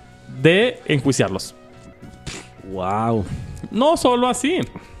planes de enjuiciarlos. ¡Wow! No solo así.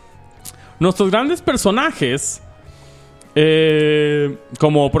 Nuestros grandes personajes,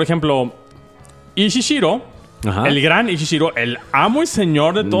 como por ejemplo Ishishiro, Ajá. el gran Ishishiro, el amo y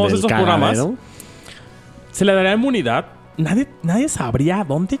señor de todos esos programas, se le daría inmunidad. Nadie sabría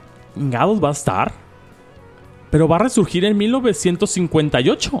dónde chingados va a estar, pero va a resurgir en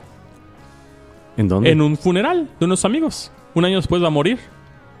 1958. ¿En dónde? En un funeral de unos amigos. Un año después va a morir.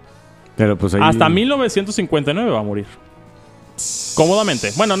 Pero pues ahí... Hasta 1959 va a morir.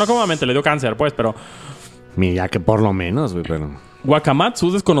 Cómodamente. Bueno, no cómodamente, le dio cáncer, pues, pero... Mira que por lo menos, güey, pero... Wakamatsu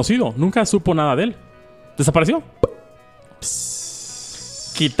es desconocido. Nunca supo nada de él. Desapareció.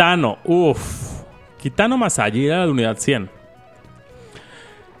 Kitano. Kitano Masayi era de la unidad 100.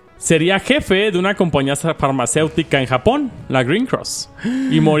 Sería jefe de una compañía farmacéutica en Japón, la Green Cross.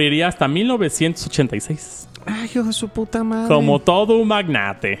 Y moriría hasta 1986. ¡Ay, hijo de su puta madre! Como todo un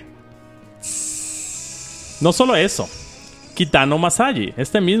magnate. No solo eso. Kitano Masayi,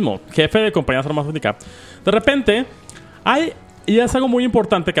 este mismo, jefe de compañía farmacéutica. De repente, y es algo muy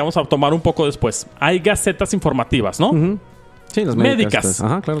importante que vamos a tomar un poco después. Hay gacetas informativas, ¿no? Uh-huh. Sí, las médicas. Pues.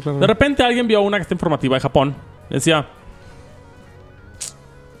 Ajá, claro. De repente alguien vio una gaceta informativa de Japón. Decía...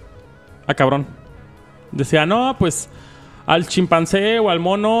 cabrón. Decía, no, pues al chimpancé o al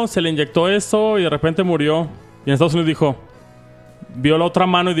mono se le inyectó eso y de repente murió. Y en Estados Unidos dijo, vio la otra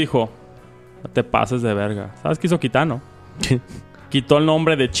mano y dijo, no te pases de verga. ¿Sabes qué hizo Kitano? Quitó el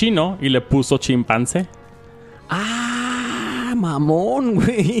nombre de chino y le puso chimpancé. ¡Ah, mamón,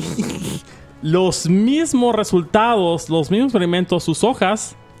 güey! Los mismos resultados, los mismos experimentos, sus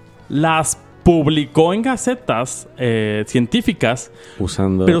hojas, las publicó en gacetas científicas,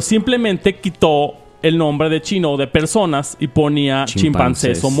 pero simplemente quitó el nombre de chino de personas y ponía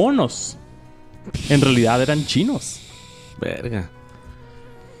chimpancés o monos. En realidad eran chinos. Verga.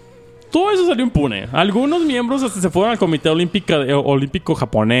 Todo eso salió impune. Algunos miembros hasta se fueron al Comité Olímpico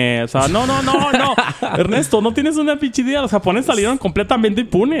Japonés. O sea, no. Ernesto, no tienes una pinche idea. Los japoneses salieron completamente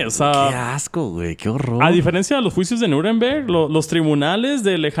impunes. O sea, qué asco, güey. Qué horror. A diferencia de los juicios de Nuremberg, los tribunales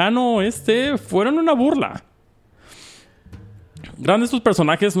del lejano oeste fueron una burla. Grandes estos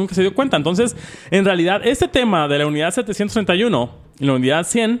personajes nunca se dio cuenta. Entonces, en realidad, este tema de la unidad 731 y la unidad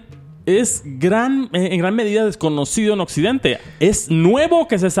 100 es en gran medida desconocido en Occidente. Es nuevo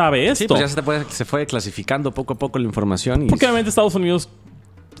que se sabe esto. Sí, pues ya se fue clasificando poco a poco la información. Porque obviamente Estados Unidos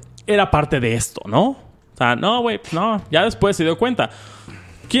era parte de esto, ¿no? O sea, no, güey, no. Ya después se dio cuenta.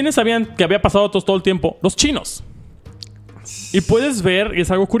 ¿Quiénes sabían que había pasado todo el tiempo? Los chinos. Y puedes ver, y es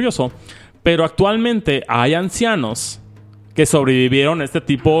algo curioso, pero actualmente hay ancianos que sobrevivieron a este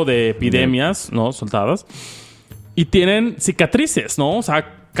tipo de epidemias, ¿no? Soltadas. Y tienen cicatrices, ¿no? O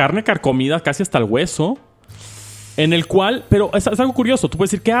sea, carne carcomida casi hasta el hueso. En el cual... Pero es algo curioso. Tú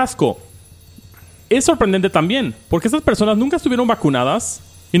puedes decir, ¡qué asco! Es sorprendente también. Porque estas personas nunca estuvieron vacunadas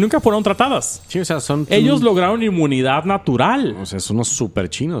y nunca fueron tratadas. Sí, o sea, ellos lograron inmunidad natural. O sea, son unos super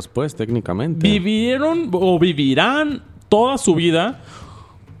chinos, pues, técnicamente. Vivieron o vivirán toda su vida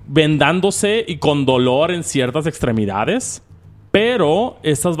vendándose y con dolor en ciertas extremidades. Pero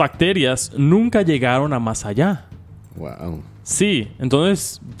estas bacterias nunca llegaron a más allá. Wow. Sí,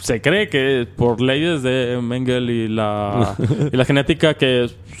 entonces se cree que por leyes de Mengele y la genética que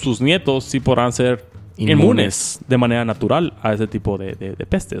sus nietos sí podrán ser inmunes de manera natural a ese tipo de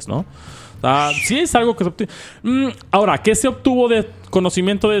pestes, ¿no? Sí es algo que se obtuvo. Ahora, ¿qué se obtuvo de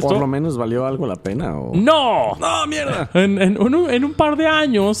conocimiento de esto? ¿Por lo menos valió algo la pena? ¿O? ¡No! ¡No, mierda! En un par de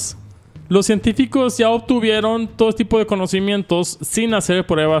años, los científicos ya obtuvieron todo tipo de conocimientos sin hacer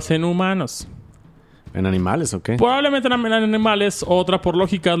pruebas en humanos. ¿En animales o qué? Probablemente en animales, otra por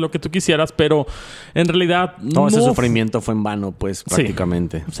lógica, lo que tú quisieras, pero en realidad todo ese sufrimiento fue en vano, pues,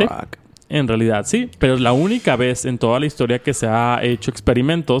 prácticamente. Sí. Fuck. En realidad sí, pero es la única vez en toda la historia que se ha hecho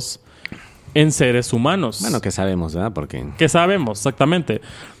experimentos en seres humanos. Bueno, que sabemos, ¿verdad? Porque... Que sabemos, exactamente.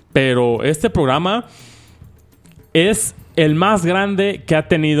 Pero este programa es el más grande que ha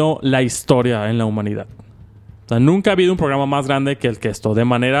tenido la historia en la humanidad. O sea, nunca ha habido un programa más grande que esto. De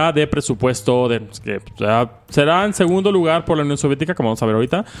manera de presupuesto, que será en segundo lugar por la Unión Soviética, como vamos a ver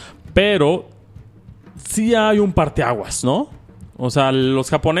ahorita. Pero sí hay un parteaguas, ¿no? O sea, los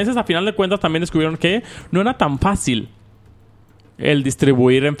japoneses a final de cuentas también descubrieron que no era tan fácil el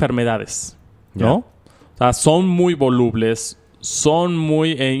distribuir enfermedades, ¿no? O sea, son muy volubles, son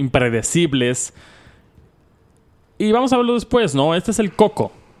muy impredecibles. Y vamos a verlo después, ¿no? Este es el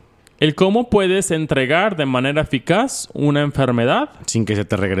coco. El cómo puedes entregar de manera eficaz una enfermedad sin que se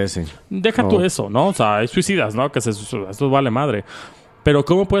te regrese. Deja tú eso, ¿no? O sea, hay suicidas, ¿no? Que esto vale madre. Pero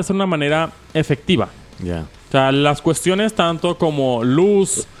cómo puede ser una manera efectiva. Ya. O sea, las cuestiones tanto como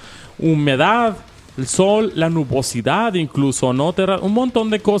luz, humedad, el sol, la nubosidad incluso, ¿no? Un montón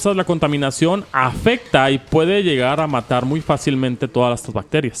de cosas, la contaminación afecta y puede llegar a matar muy fácilmente todas estas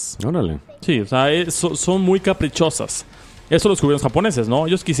bacterias. Órale. Sí, o sea, son muy caprichosas. Eso lo descubrieron los japoneses, ¿no?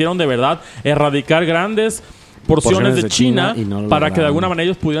 Ellos quisieron de verdad erradicar grandes porciones de China y no para que de alguna manera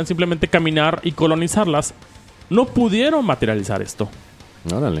ellos pudieran simplemente caminar y colonizarlas. No pudieron materializar esto.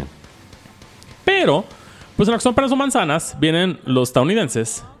 Órale. Pero, pues en la que son peras o manzanas, vienen los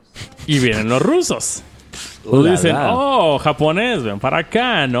estadounidenses y vienen los rusos. Dicen, oh, japonés, ven para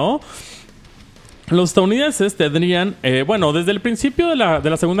acá, ¿no? Los estadounidenses tendrían, desde el principio de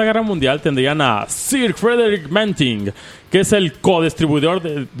la Segunda Guerra Mundial tendrían a Sir Frederick Banting, que es el co-descubridor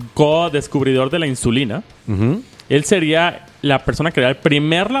de la insulina. Uh-huh. Él sería la persona que creó el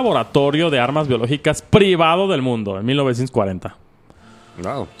primer laboratorio de armas biológicas privado del mundo en 1940.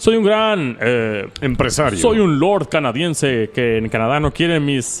 Wow. Soy un gran empresario. Soy un lord canadiense que en Canadá no quiere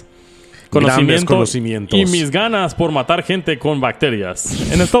mis conocimientos y mis ganas por matar gente con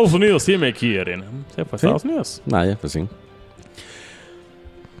bacterias. En Estados Unidos sí me quieren. Se fue a Estados Unidos. Ya, pues sí.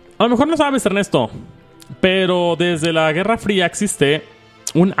 A lo mejor no sabes, Ernesto, pero desde la Guerra Fría existe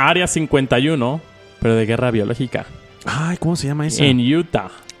un Área 51, pero de guerra biológica. Ay, ¿cómo se llama eso? En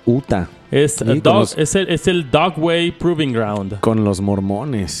Utah. Es el Dogway Proving Ground. Con los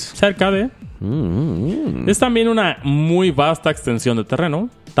mormones. Cerca de... Es también una muy vasta extensión de terreno.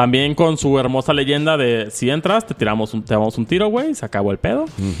 También con su hermosa leyenda de si entras, te damos un tiro, güey, se acabó el pedo.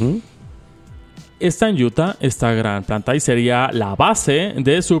 Uh-huh. Está en Utah, esta gran planta, y sería la base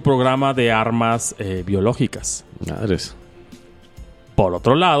de su programa de armas biológicas. Madres. Por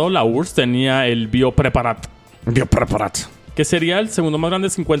otro lado, la URSS tenía el Biopreparat. Que sería el segundo más grande,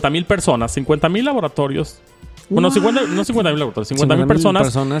 50,000 personas, 50,000 laboratorios. Bueno, 50,000 laboratorios, 50,000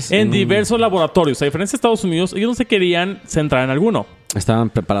 personas en diversos laboratorios. A diferencia de Estados Unidos, ellos no se querían centrar en alguno. Estaban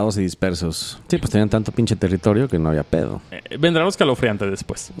preparados y dispersos. Sí, pues tenían tanto pinche territorio que no había pedo. Vendrá lo escalofriante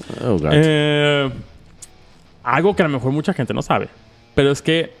después. Oh, God. Algo que a lo mejor mucha gente no sabe. Pero es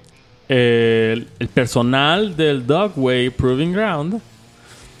que el personal del Dogway Proving Ground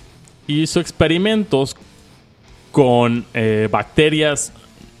hizo experimentos con bacterias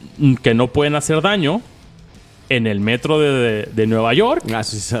que no pueden hacer daño en el metro de Nueva York. Ah,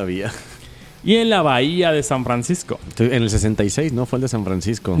 sí sabía. Y en la bahía de San Francisco. En el 66, ¿no? Fue el de San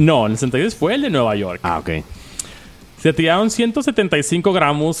Francisco. No, en el 66 fue el de Nueva York. Ah, ok. Se tiraron 175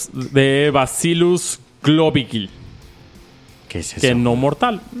 gramos de Bacillus globigil. ¿Qué es eso? Que no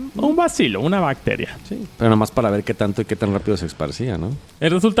mortal. Un bacilo, una bacteria. Sí, pero nomás para ver qué tanto y qué tan rápido se esparcía, ¿no?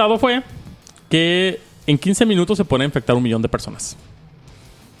 El resultado fue que en 15 minutos se pone a infectar 1 millón de personas.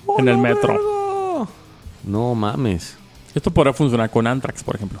 En el metro. Verga. No mames. Esto podría funcionar con Anthrax,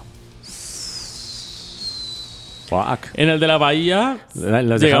 por ejemplo. Fuck. En el de la bahía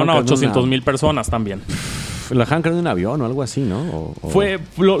llegaron a 800,000 personas también. La dejaron caer de un avión o algo así, ¿no?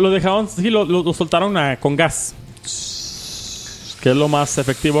 Lo dejaron... Sí, lo soltaron con gas. Que es lo más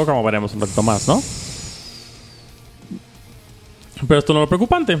efectivo, como veremos un ratito más, ¿no? Pero esto no es lo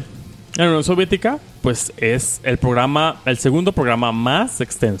preocupante. En la Unión Soviética, pues es el segundo programa más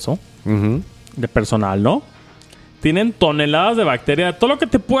extenso de personal, ¿no? Tienen toneladas de bacterias, todo lo que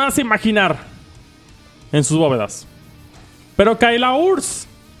te puedas imaginar en sus bóvedas. Pero cae la URSS.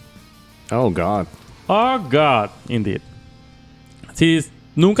 Oh, God. Oh, God, indeed. Sí,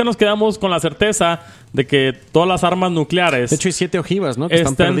 nunca nos quedamos con la certeza de que todas las armas nucleares... De hecho, hay 7 ojivas, ¿no? Que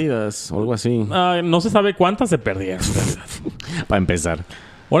están perdidas o algo así. No se sabe cuántas se perdieron. Para empezar.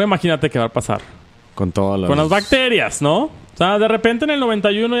 Ahora imagínate qué va a pasar. Con las bacterias, ¿no? O sea, de repente en el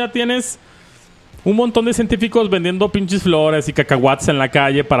 91 ya tienes un montón de científicos vendiendo pinches flores y cacahuates en la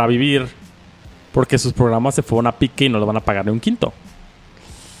calle para vivir. Porque sus programas se fueron a pique y no les van a pagar ni un quinto.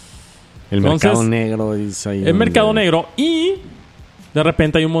 El mercado negro es ahí. El mercado negro y de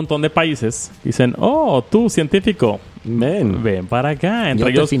repente hay un montón de países que dicen, oh, tú, científico, ven para acá. Entre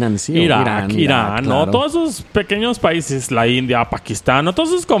ellos Irak, Irán, ¿no? claro. Todos esos pequeños países, la India, Pakistán, ¿no? Todos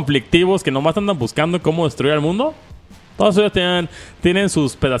esos conflictivos que nomás andan buscando cómo destruir al mundo. Todos ellos tienen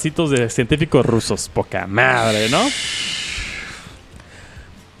sus pedacitos de científicos rusos. Poca madre, ¿no?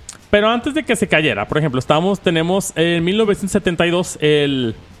 Pero antes de que se cayera, por ejemplo, tenemos en 1972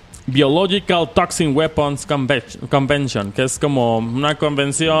 el Biological Toxin Weapons Convention, que es como una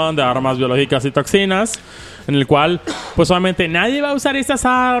convención de armas biológicas y toxinas, en el cual, pues obviamente nadie va a usar estas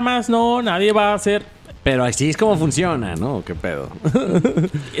armas, no, nadie va a hacer... Pero así es como funciona, ¿no? ¿Qué pedo?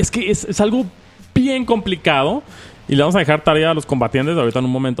 Es que es algo bien complicado y le vamos a dejar tarea a los combatientes ahorita en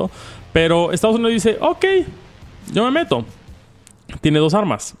un momento. Pero Estados Unidos dice, ok, yo me meto. Tiene 2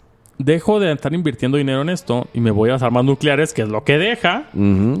 armas. Dejo de estar invirtiendo dinero en esto y me voy a las armas nucleares, que es lo que deja.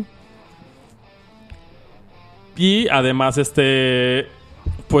 Y además,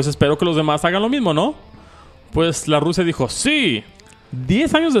 pues espero que los demás hagan lo mismo, ¿no? Pues la Rusia dijo, sí.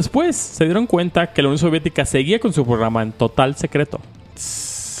 10 años después se dieron cuenta que la Unión Soviética seguía con su programa en total secreto.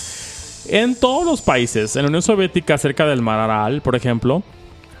 En todos los países, en la Unión Soviética, cerca del Mar Aral, por ejemplo,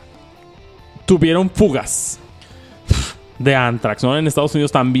 tuvieron fugas de Anthrax, ¿no? En Estados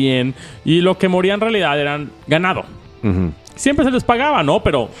Unidos también. Y lo que moría en realidad eran ganado. Siempre se les pagaba, ¿no?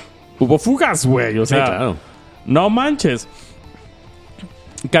 Pero hubo fugas, güey. O sea, sí, claro. No manches.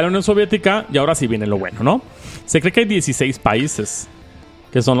 Cae la Unión Soviética y ahora sí viene lo bueno, ¿no? Se cree que hay 16 países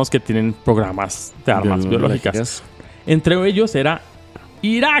que son los que tienen programas de armas biológicas. Entre ellos era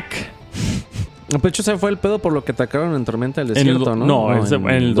Irak. De hecho, ese fue el pedo por lo que atacaron en Tormenta del Desierto, ¿no? No, en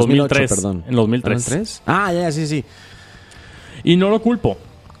el 2003. Perdón. En 2003. ¿2003? Ah, ya, sí. Y no lo culpo.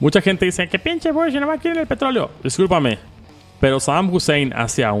 Mucha gente dice que pinche Bush no va a querer el petróleo. Discúlpame. Pero Saddam Hussein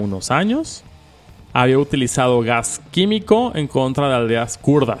hace unos años había utilizado gas químico en contra de aldeas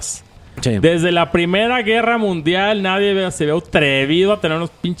kurdas. Sí. Desde la Primera Guerra Mundial nadie se había atrevido a tener unos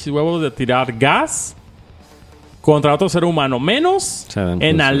pinches huevos de tirar gas contra otro ser humano. Menos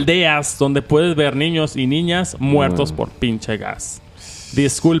en aldeas donde puedes ver niños y niñas muertos por pinche gas.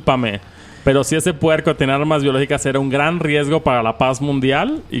 Discúlpame. Pero si ese puerco tenía armas biológicas era un gran riesgo para la paz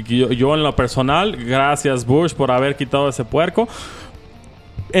mundial. Y yo en lo personal, gracias Bush por haber quitado ese puerco.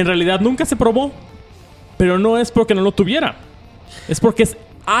 En realidad nunca se probó. Pero no es porque no lo tuviera. Es porque es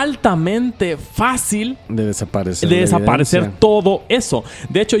altamente fácil de desaparecer todo eso.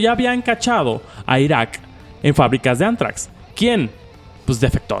 De hecho, ya habían cachado a Irak en fábricas de Anthrax. ¿Quién? Pues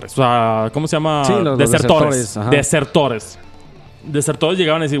defectores. O sea, ¿cómo se llama? Sí, los desertores. Desertores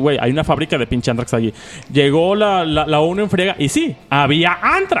llegaban a decir, güey, hay una fábrica de pinche Anthrax allí. Llegó la ONU en friega y sí, había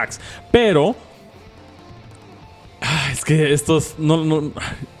Anthrax. Pero es que estos no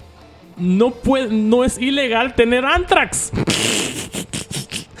es ilegal tener Anthrax.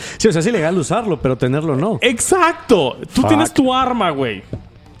 Sí, o sea, es ilegal usarlo, pero tenerlo no. Exacto. Tú tienes tu arma, güey.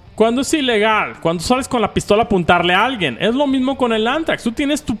 ¿Cuándo es ilegal? Cuando sales con la pistola a apuntarle a alguien. Es lo mismo con el Anthrax. Tú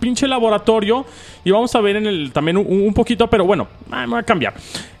tienes tu pinche laboratorio y vamos a ver también un poquito, pero bueno, me voy a cambiar.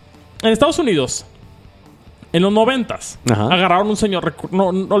 En Estados Unidos, en los 90s, agarraron un señor, no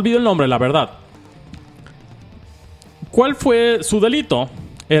olvido el nombre, la verdad. ¿Cuál fue su delito?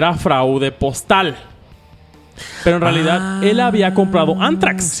 Era fraude postal. Pero en realidad él había comprado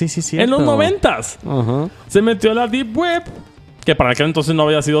Anthrax. Sí, en los 90s. Se metió a la Deep Web, que para aquel entonces no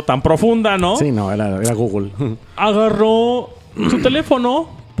había sido tan profunda, ¿no? Sí, no, era Google. Agarró su teléfono,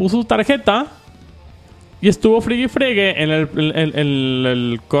 puso su tarjeta y estuvo friegue y friegue en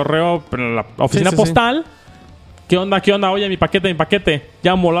el correo, en la oficina postal. ¿Qué onda? Oye, mi paquete.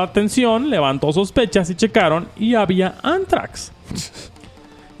 Llamó la atención, levantó sospechas y checaron y había Anthrax.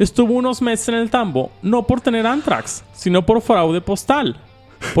 Estuvo unos meses en el tambo, no por tener Anthrax, sino por fraude postal.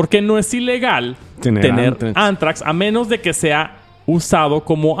 Porque no es ilegal tener Anthrax a menos de que sea usado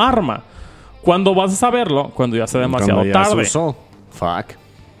como arma. ¿Cuándo vas a saberlo? Cuando ya sea demasiado tarde. Se usó. Fuck.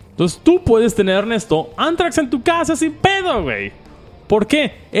 Entonces tú puedes tener, Ernesto, Anthrax en tu casa sin pedo, güey. ¿Por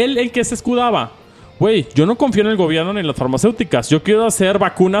qué? Él el que se escudaba. Güey, yo no confío en el gobierno ni en las farmacéuticas. Yo quiero hacer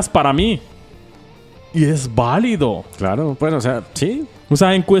vacunas para mí. Y es válido. Claro, bueno, o sea, sí. O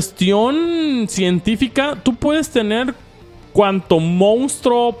sea, en cuestión científica, tú puedes tener cuanto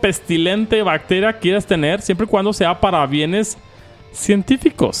monstruo, pestilente, bacteria quieras tener, siempre y cuando sea para bienes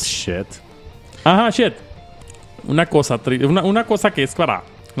científicos. Shit. Ajá, shit. Una cosa que es para...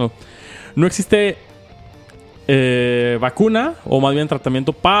 No existe vacuna, o más bien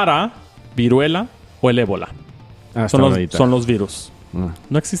tratamiento para viruela o el ébola. Son los virus.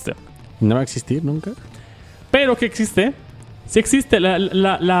 No existe. ¿No va a existir nunca? Pero que existe Sí existe.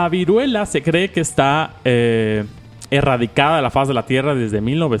 La viruela se cree que está erradicada de la faz de la Tierra desde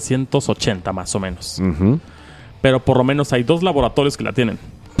 1980, más o menos. Ujú. Pero por lo menos hay 2 laboratorios que la tienen.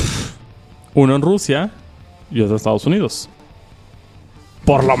 Uno en Rusia y otro en Estados Unidos.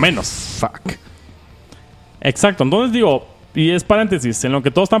 Por lo menos. Fuck. Exacto. Entonces digo, y es paréntesis, en lo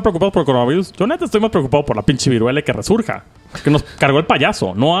que todos están preocupados por el coronavirus, yo neta estoy más preocupado por la pinche viruela que resurja. Que nos cargó el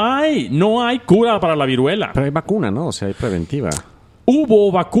payaso. No hay cura para la viruela. Pero hay vacuna, ¿no? O sea, hay preventiva.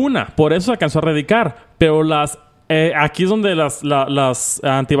 Hubo vacuna, por eso se alcanzó a erradicar. Pero aquí es donde las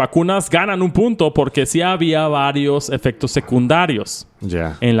antivacunas ganan un punto, porque sí había varios efectos secundarios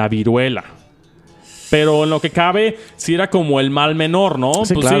Ya. en la viruela. Pero en lo que cabe, sí era como el mal menor, ¿no?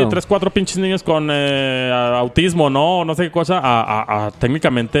 Sí, Pues claro. sí, 3, 4 pinches niños con autismo, ¿no? No sé qué cosa. A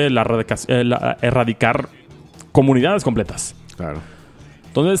técnicamente erradicar comunidades completas. Claro.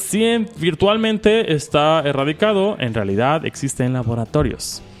 Entonces, sí, virtualmente está erradicado. En realidad, existe en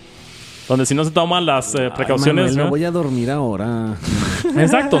laboratorios. Donde si no se toman las precauciones... Manuel, ¿no? me voy a dormir ahora.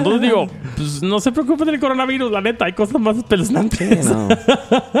 Exacto. Entonces digo, pues, no se preocupen del coronavirus, la neta. Hay cosas más espeluznantes. Sí, no.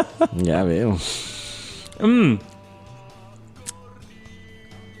 Ya veo.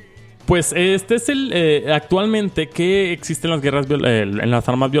 Pues este es el... actualmente que existen las guerras en las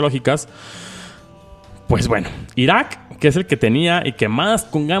armas biológicas. Pues bueno, Irak, que es el que tenía y que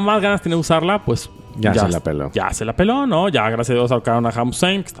con más ganas tiene de usarla, pues... Ya se la peló. Ya se la peló, ¿no? Ya, gracias a Dios, ahorcaron a Saddam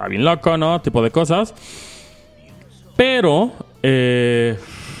Hussein, que está bien loco, ¿no? Tipo de cosas. Pero... en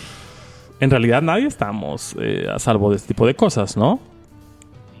realidad nadie estamos a salvo de este tipo de cosas, ¿no?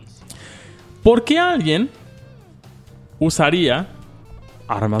 ¿Por qué alguien usaría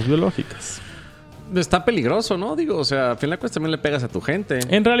armas biológicas? Está peligroso, ¿no? Digo, o sea, al fin de cuentas también le pegas a tu gente.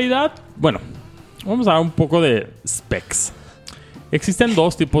 En realidad, bueno, vamos a dar un poco de specs. Existen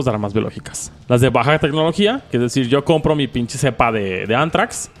 2 tipos de armas biológicas. Las de baja tecnología, que es decir, yo compro mi pinche cepa de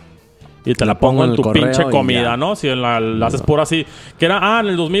Anthrax y te la pongo en tu pinche comida, ¿no? Si la haces por así. Que era, en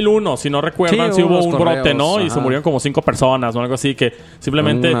el 2001, si no recuerdan, Sí, si hubo los un correos, brote, ¿no? Y se ajá. murieron como 5 personas o algo así, que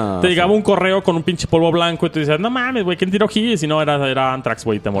simplemente te llegaba un correo con un pinche polvo blanco y tú dices, no mames, güey, ¿quién tiró aquí? Y si no, era Anthrax,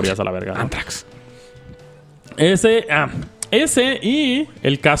 güey, te morías a la verga, ¿no? Anthrax. Ese y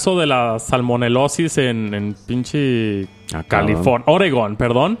el caso de la salmonelosis en pinche California, Oregon,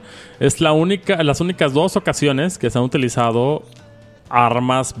 perdón, es las únicas 2 ocasiones que se han utilizado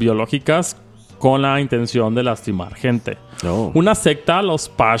armas biológicas con la intención de lastimar gente. Oh. Una secta, los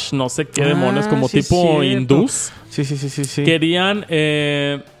Pash, no sé qué demonios, como sí, tipo cierto. hindús, Sí. querían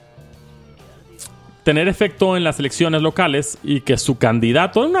tener efecto en las elecciones locales y que su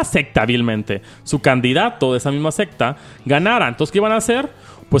candidato, una secta vilmente, su candidato de esa misma secta ganara. Entonces, ¿qué iban a hacer?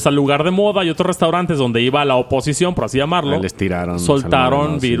 Pues al lugar de moda y otros restaurantes donde iba la oposición, por así llamarlo, Les tiraron soltaron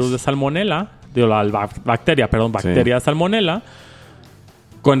salmonelosis. virus de salmonela, bacteria de salmonela,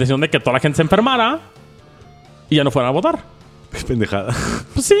 con intención de que toda la gente se enfermara y ya no fueran a votar. Es pendejada.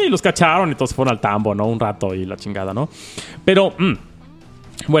 Pues sí, los cacharon y todos fueron al tambo, ¿no? Un rato y la chingada, ¿no? Pero,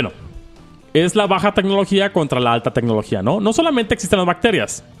 bueno, es la baja tecnología contra la alta tecnología, ¿no? No solamente existen las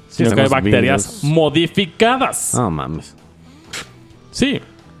bacterias, sino que hay bacterias modificadas. No mames. Sí.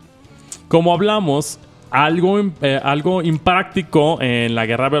 Como hablamos, algo impráctico en la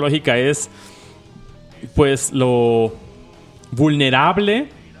guerra biológica es, pues, lo vulnerable,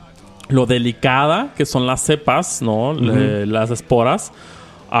 lo delicada que son las cepas, ¿no? Las esporas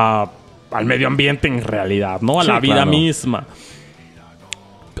al medio ambiente en realidad, ¿no? A la vida misma.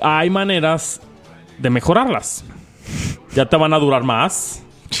 Hay maneras de mejorarlas. Ya te van a durar más.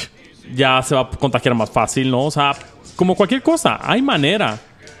 Ya se va a contagiar más fácil, ¿no? O sea, como cualquier cosa, hay manera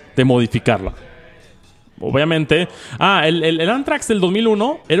de modificarla. Obviamente. El Anthrax del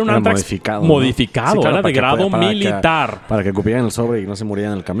 2001 era un Anthrax modificado. ¿no? Sí, claro, era de grado militar. Para que cupieran el sobre y no se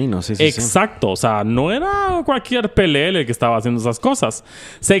murieran en el camino. Sí. Exacto. O sea, no era cualquier PLL el que estaba haciendo esas cosas.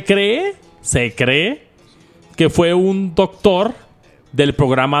 Se cree que fue un doctor del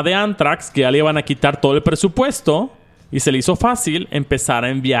programa de Anthrax que ya le iban a quitar todo el presupuesto y se le hizo fácil empezar a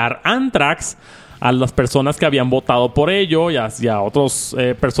enviar Anthrax a las personas que habían votado por ello y a otras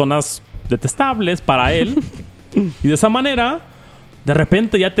personas detestables para él. Y de esa manera, de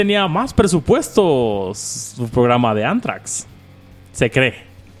repente ya tenía más presupuesto su programa de Anthrax. Se cree.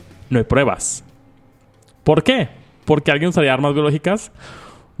 No hay pruebas. ¿Por qué? ¿Porque alguien usaría armas biológicas?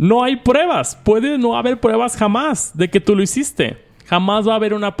 No hay pruebas. Puede no haber pruebas jamás de que tú lo hiciste. Jamás va a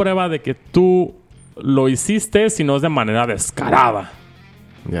haber una prueba de que tú lo hiciste si no es de manera descarada.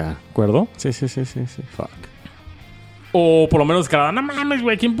 Ya. ¿De acuerdo? Sí. Fuck. O por lo menos descarada. No mames,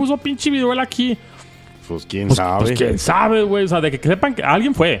 güey. ¿Quién puso pinche viruela aquí? Pues quién sabe. Pues quién sabe, güey. O sea, de que sepan que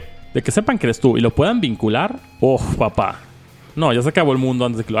alguien fue. De que sepan que eres tú y lo puedan vincular. Oh, papá. No, ya se acabó el mundo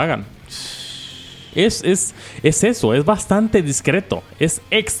antes de que lo hagan. Es eso, es bastante discreto. Es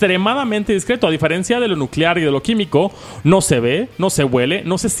extremadamente discreto. A diferencia de lo nuclear y de lo químico, no se ve, no se huele,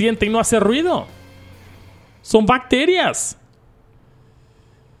 no se siente y no hace ruido. Son bacterias.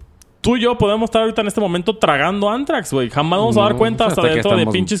 Tú y yo podemos estar ahorita en este momento tragando Anthrax, güey. Jamás vamos a dar cuenta hasta dentro de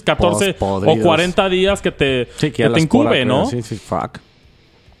pinches 14 o 40 días que te incube, ¿no? Sí, fuck.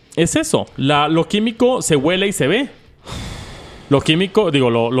 Es eso. Lo químico se huele y se ve. Lo químico,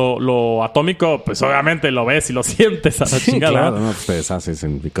 digo, lo atómico, pues obviamente lo ves y lo sientes a la chingada. Claro, no te deshaces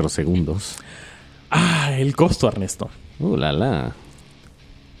en microsegundos. El costo, Ernesto. La.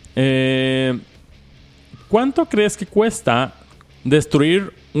 ¿Cuánto crees que cuesta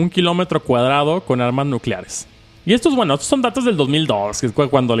destruir 1 kilómetro cuadrado con armas nucleares? Y estos son datos del 2002, que es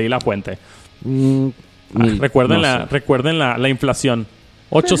cuando leí la fuente. Recuerden la inflación.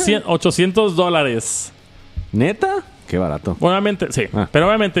 $800. ¿Neta? Qué barato. Obviamente, sí. Pero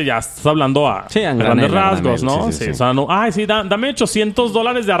obviamente ya estás hablando a grandes rasgos, ¿no? Sí. O sea, no, dame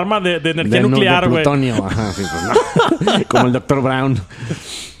 $800 de arma de energía nuclear, güey. Plutonio. Ajá, sí, pues no. Como el Dr. Brown.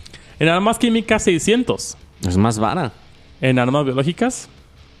 En armas químicas, 600. Es más vara. En armas biológicas,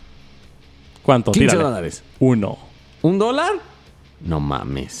 ¿cuánto? $15. 1. ¿$1? No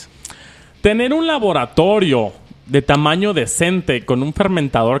mames. Tener un laboratorio de tamaño decente con un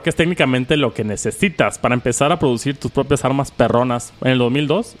fermentador, que es técnicamente lo que necesitas para empezar a producir tus propias armas perronas en el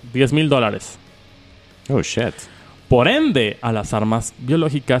 2002, $10,000. Oh, shit. Por ende, a las armas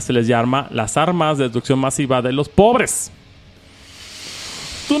biológicas se les llama las armas de destrucción masiva de los pobres.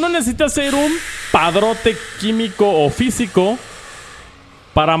 Tú no necesitas ser un padrote químico o físico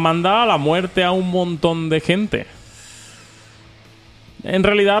para mandar a la muerte a un montón de gente. En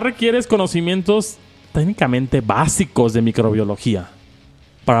realidad requieres conocimientos técnicamente básicos de microbiología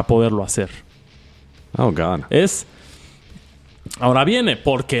para poderlo hacer. Oh, God. Ahora viene,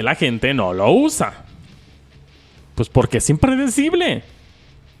 ¿por qué la gente no lo usa? Pues porque es impredecible.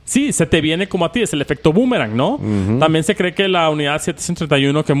 Sí, se te viene como a ti, es el efecto boomerang, ¿no? Uh-huh. También se cree que la unidad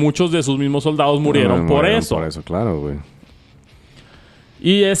 731, que muchos de sus mismos soldados murieron por eso. Por eso, claro, güey.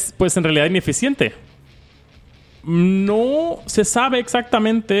 Y es, pues, en realidad ineficiente. No se sabe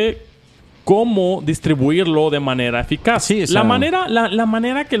exactamente cómo distribuirlo de manera eficaz. Sí, la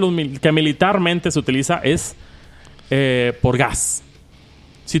manera que militarmente se utiliza es por gas.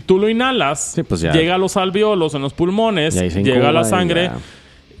 Si tú lo inhalas, pues llega a los alvéolos en los pulmones, llega a la sangre.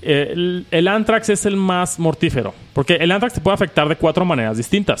 El Anthrax es el más mortífero, porque el Anthrax te puede afectar de 4 maneras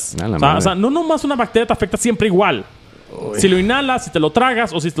distintas. O sea, no nomás una bacteria te afecta siempre igual. Uy. Si lo inhalas, si te lo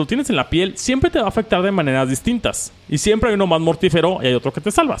tragas o si te lo tienes en la piel, siempre te va a afectar de maneras distintas. Y siempre hay uno más mortífero y hay otro que te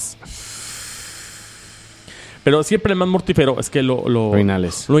salvas. Pero siempre el más mortífero es que lo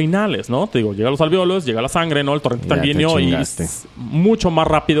inhales, ¿no? Te digo, llega a los alvéolos, llega a la sangre, ¿no? El torrente sanguíneo y es mucho más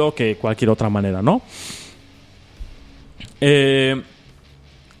rápido que cualquier otra manera, ¿no?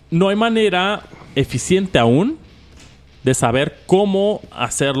 No hay manera eficiente aún de saber cómo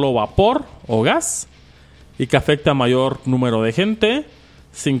hacerlo vapor o gas y que afecte a mayor número de gente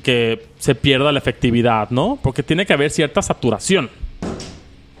sin que se pierda la efectividad, ¿no? Porque tiene que haber cierta saturación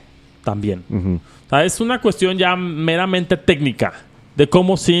también. Uh-huh. O sea, es una cuestión ya meramente técnica de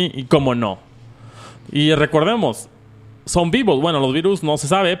cómo sí y cómo no. Y recordemos, son vivos. Bueno, los virus no se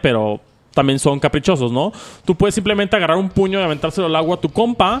sabe, pero también son caprichosos, ¿no? Tú puedes simplemente agarrar un puño y aventárselo al agua a tu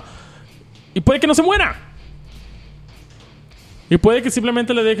compa y puede que no se muera. Y puede que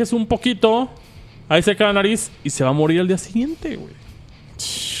simplemente le dejes un poquito ahí cerca de la nariz y se va a morir al día siguiente, güey.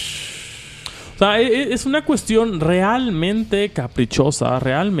 O sea, es una cuestión realmente caprichosa,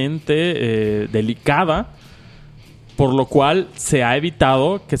 realmente delicada, por lo cual se ha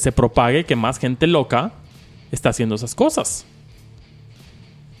evitado que se propague, que más gente loca está haciendo esas cosas.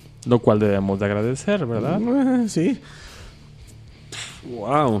 Lo cual debemos de agradecer, ¿verdad? Sí.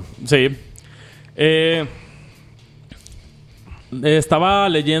 Wow. Sí. Estaba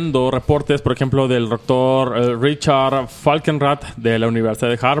leyendo reportes, por ejemplo, del doctor Richard Falkenrath de la Universidad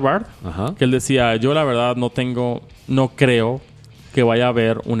de Harvard. Ajá. Que él decía, yo la verdad no creo que vaya a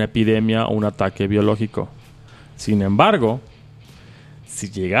haber una epidemia o un ataque biológico. Sin embargo, si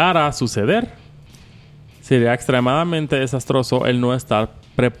llegara a suceder, sería extremadamente desastroso el no estar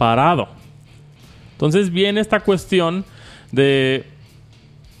preparado. Entonces viene esta cuestión de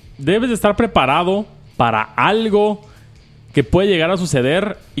debes de estar preparado para algo que puede llegar a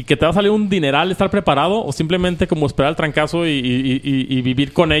suceder y que te va a salir un dineral estar preparado, o simplemente como esperar el trancazo y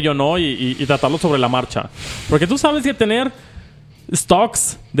vivir con ello, ¿no? Y tratarlo sobre la marcha. Porque tú sabes que tener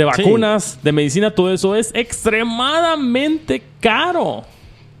stocks de vacunas, de medicina, todo eso es extremadamente caro.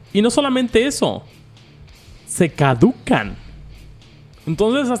 Y no solamente eso, se caducan.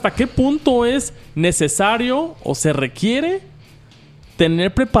 Entonces, ¿hasta qué punto es necesario o se requiere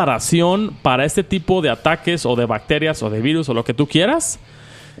tener preparación para este tipo de ataques o de bacterias o de virus o lo que tú quieras,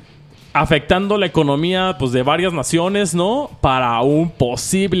 afectando la economía pues, de varias naciones, ¿no? Para un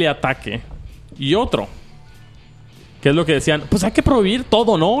posible ataque? Y otro, que es lo que decían, pues hay que prohibir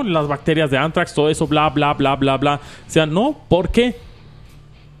todo, ¿no? Las bacterias de anthrax, todo eso, bla, bla, bla, bla, bla. O sea, no, ¿por qué?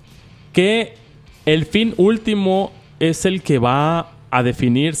 Que el fin último es el que va a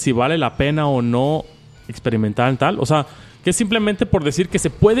definir si vale la pena o no experimentar en tal. O sea, que simplemente por decir que se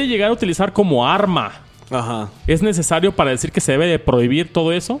puede llegar a utilizar como arma. Ajá. ¿Es necesario para decir que se debe de prohibir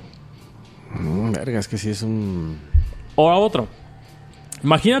todo eso? Verga, es que sí es un... O a otro.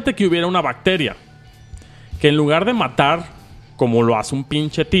 Imagínate que hubiera una bacteria que en lugar de matar, como lo hace un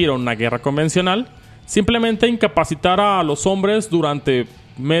pinche tiro en una guerra convencional, simplemente incapacitara a los hombres durante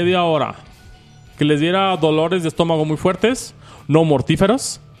media hora. Que les diera dolores de estómago muy fuertes, no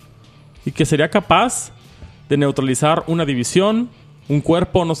mortíferos, y que sería capaz de neutralizar una división, un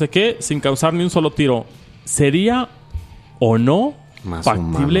cuerpo, no sé qué, sin causar ni un solo tiro. ¿Sería o no Más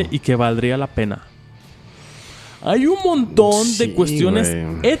factible humano. y que valdría la pena? Hay un montón de Sí, cuestiones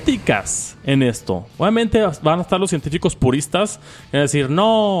güey. éticas en esto. Obviamente van a estar los científicos puristas en decir,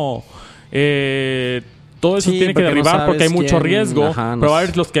 no, todo eso Sí, tiene que porque no derribar sabes porque hay mucho quién- riesgo. Ajá, no pero va a sé.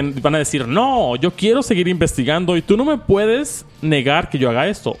 haber los que van a decir, no, yo quiero seguir investigando y tú no me puedes negar que yo haga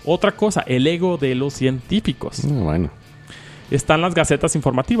esto. Otra cosa, el ego de los científicos. Bueno. Están las gacetas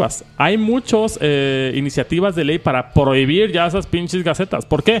informativas. Hay muchas iniciativas de ley para prohibir ya esas pinches gacetas.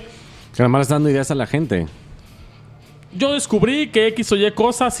 ¿Por qué? Que además le están dando ideas a la gente. Yo descubrí que X o Y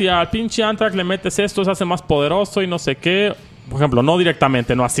cosas, si al pinche Anthrax le metes esto, se hace más poderoso y no sé qué. Por ejemplo, no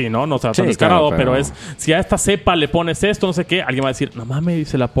directamente, no así, ¿no? No sea tan Sí, descarado, claro, pero pero es... Si a esta cepa le pones esto, no sé qué, alguien va a decir, no mames,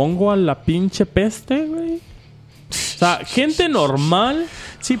 ¿se la pongo a la pinche peste, güey? O sea, gente normal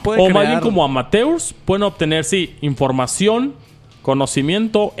Sí, puede o más bien crear- como amateurs pueden obtener, sí, información,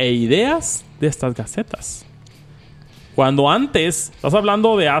 conocimiento e ideas de estas gacetas. Cuando antes, estás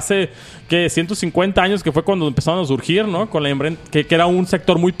hablando de hace, ¿qué? 150 años, que fue cuando empezaron a surgir, ¿no? Con que era un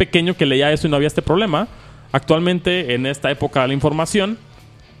sector muy pequeño que leía eso y no había este problema. Actualmente, en esta época de la información,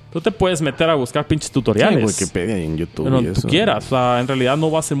 tú te puedes meter a buscar pinches Sí, en tutoriales. Wikipedia y en YouTube. Pero y tú eso. quieras. O sea, en realidad no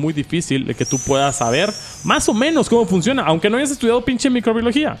va a ser muy difícil de que tú puedas saber más o menos cómo funciona, aunque no hayas estudiado pinche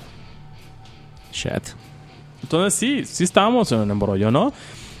microbiología. Shit. Entonces sí estábamos en un embrollo, ¿no?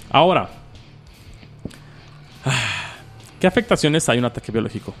 Ahora, ¿qué afectaciones hay en un ataque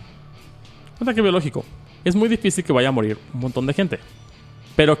biológico? Un ataque biológico. Es muy difícil que vaya a morir un montón de gente.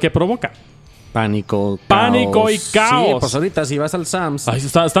 ¿Pero qué provoca? Pánico, Pánico y caos. Sí, pues ahorita si vas al Sam's... Ay,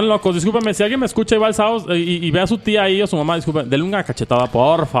 están locos. Discúlpeme, si alguien me escucha y va al sábado y ve a su tía ahí o su mamá, discúlpeme, denle una cachetada,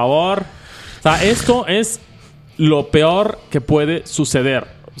 por favor. O sea, esto es lo peor que puede suceder.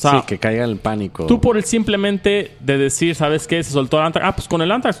 O sea, sí, que caiga el pánico. tú por el simplemente de decir, ¿sabes qué? Se soltó el Anthrax. Ah, pues con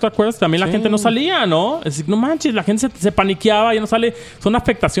el Anthrax, ¿tú te acuerdas? También la Sí. gente no salía, ¿no? Es decir, no manches, la gente se paniqueaba y no sale. Son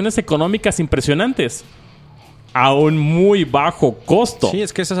afectaciones económicas impresionantes. A un muy bajo costo. Sí,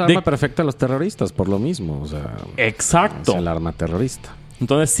 es que esa es el De- arma perfecta a los terroristas, por lo mismo. O sea, Exacto. es el arma terrorista.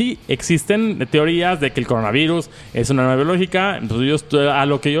 Entonces sí, existen teorías de que el coronavirus es una arma biológica. Entonces a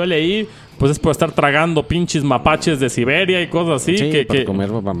lo que yo leí, pues es por estar tragando pinches mapaches de Siberia y cosas así. Sí, por comer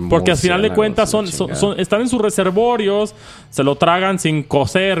porque al final de murciélagos cuentas y la chingada. están en sus reservorios, se lo tragan sin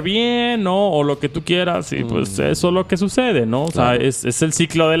cocer bien, ¿no? O lo que tú quieras. Y pues eso es lo que sucede, ¿no? O sea, Claro. es el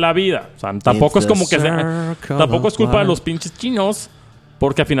ciclo de la vida. O sea, tampoco It's es como the que circle tampoco es of culpa de life. los pinches chinos.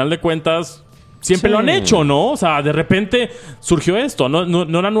 Porque al final de cuentas... Siempre Sí. lo han hecho, ¿no? O sea, de repente surgió esto.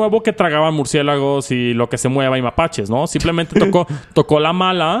 No era nuevo que tragaban murciélagos y lo que se mueva y mapaches, ¿no? Simplemente tocó la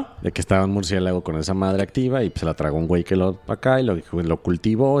mala. De que estaba un murciélago con esa madre activa y pues, se la tragó un güey que lo acá y lo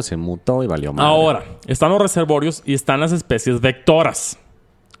cultivó, se mutó y valió madre. Ahora, están los reservorios y están las especies vectoras.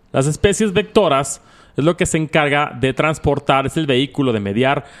 Las especies vectoras es lo que se encarga de transportar, es el vehículo de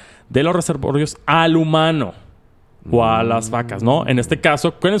mediar de los reservorios al humano. O a las vacas, ¿no? En este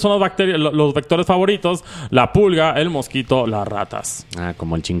caso, ¿cuáles son los vectores favoritos? La pulga, el mosquito, las ratas. Ah,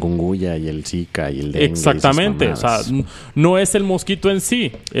 como el chikungunya y el zika y el dengue. Exactamente. y O esas sea, mamadas. no es el mosquito en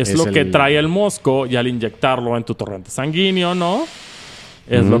sí. Es lo que el- trae el mosco y al inyectarlo en tu torrente sanguíneo, ¿no?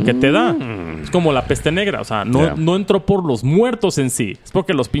 Es lo que te da. Es como la peste negra. O sea, Yeah. no entró por los muertos en sí. Es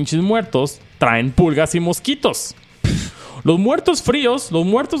porque los pinches muertos traen pulgas y mosquitos. Los muertos fríos, los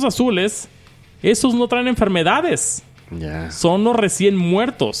muertos azules, esos no traen enfermedades. Ya. Son los recién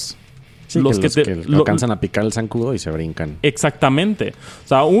muertos. Sí, los que que que alcanzan a picar el zancudo y se brincan. Exactamente. O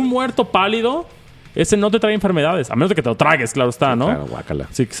sea, un muerto pálido, ese no te trae enfermedades. A menos de que te lo tragues, claro está, ¿no? Claro, guácala.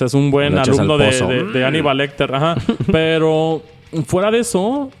 Sí, que seas un buen Lo echas alumno al pozo. de Hannibal Lecter. Ajá. Pero fuera de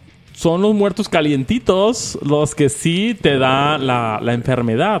eso, son los muertos calientitos los que sí te da la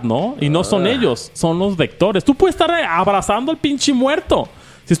enfermedad, ¿no? Y no son ellos, son los vectores. Tú puedes estar abrazando al pinche muerto.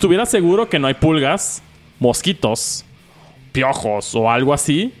 Si estuvieras seguro que no hay pulgas, mosquitos, piojos o algo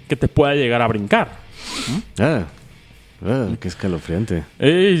así que te pueda llegar a brincar. Qué escalofriante.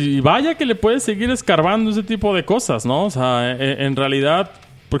 Y vaya que le puedes seguir escarbando ese tipo de cosas, ¿no? O sea, en realidad,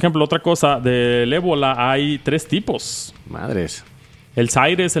 por ejemplo, otra cosa, del ébola hay 3 tipos. Madres. El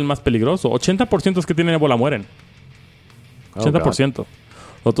Zaire es el más peligroso. 80% de los que tienen ébola mueren. 80%.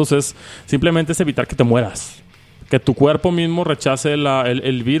 Entonces, simplemente es evitar que te mueras. Que tu cuerpo mismo rechace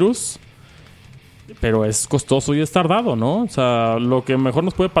el virus. Pero es costoso y es tardado, ¿no? O sea, lo que mejor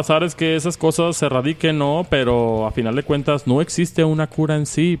nos puede pasar es que esas cosas se erradiquen, ¿no? Pero a final de cuentas no existe una cura en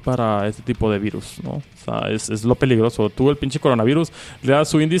sí para este tipo de virus, ¿no? O sea, es lo peligroso. Tú, el pinche coronavirus,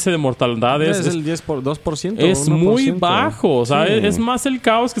 su índice de mortalidad es el 2%. Es 1%. muy bajo. O sea, sí. es más el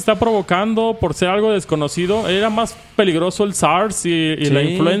caos que está provocando por ser algo desconocido. Era más peligroso el SARS y la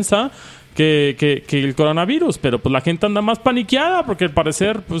influenza que el coronavirus. Pero pues la gente anda más paniqueada porque al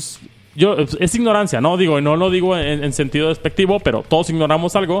parecer, pues... es ignorancia, no lo digo en sentido despectivo, pero todos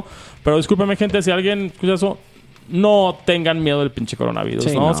ignoramos algo. Pero discúlpeme, gente, si alguien escucha eso, no tengan miedo del pinche coronavirus,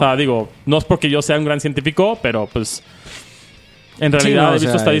 sí, ¿no? O sea, no es porque yo sea un gran científico, pero pues en realidad he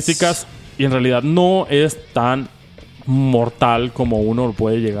visto estadísticas y en realidad no es tan mortal como uno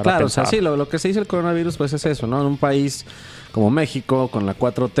puede llegar a pensar. Claro, o sea, sí, lo que se dice el coronavirus pues es eso, ¿no? En un país como México, con la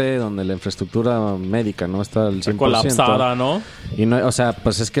 4T, donde la infraestructura médica no está al 100%. Colapsada, ¿no? Y no, o sea,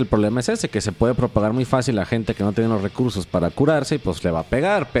 pues es que el problema es ese, que se puede propagar muy fácil a gente que no tiene los recursos para curarse y pues le va a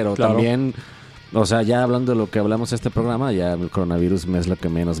pegar. Pero también, o sea, ya hablando de lo que hablamos en este programa, ya el coronavirus es lo que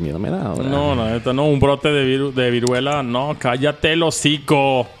menos miedo me da ahora. No, la neta, no. Un brote de viruela, no, cállate el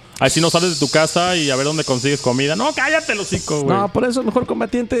hocico. Ahí sí no sales de tu casa y a ver dónde consigues comida. No, cállate el hocico, güey. No, por eso mejor,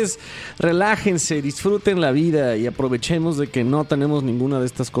 combatientes, relájense, disfruten la vida y aprovechemos de que no tenemos ninguna de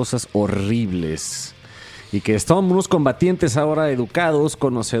estas cosas horribles. Y que somos unos combatientes ahora educados,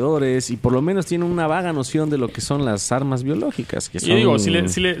 conocedores y por lo menos tienen una vaga noción de lo que son las armas biológicas. Que son... Y digo, si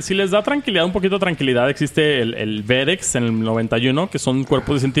les da tranquilidad, un poquito de tranquilidad, existe el VEREX en el 91, que son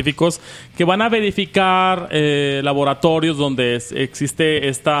cuerpos de científicos que van a verificar laboratorios donde existe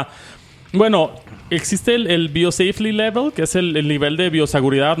esta... Bueno, existe el biosafety level, que es el nivel de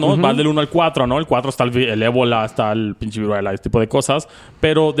bioseguridad, ¿no? Va del 1 al 4, ¿no? El 4 está el ébola, está el pinche viruela, este tipo de cosas.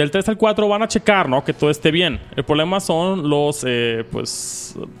 Pero del 3 al 4 van a checar, ¿no? Que todo esté bien. El problema son los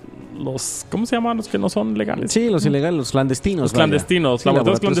 ¿cómo se llaman? Los que no son legales. Sí, los ilegales, los clandestinos. Los clandestinos,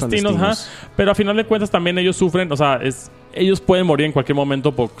 laboratorios clandestinos. Pero a final de cuentas también ellos sufren, o sea, ellos pueden morir en cualquier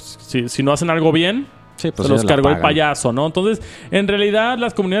momento si no hacen algo bien. Sí, pues se los cargó el payaso, ¿no? Entonces, en realidad,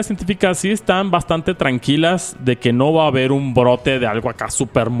 las comunidades científicas sí están bastante tranquilas de que no va a haber un brote de algo acá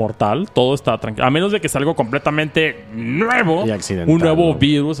súper mortal. Todo está tranquilo. A menos de que sea algo completamente nuevo. Y accidental, un nuevo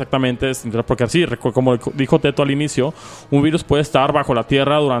virus, exactamente. Porque así, como dijo Teto al inicio, un virus puede estar bajo la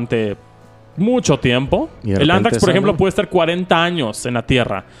tierra durante mucho tiempo. El anthrax, por ejemplo, puede estar 40 años en la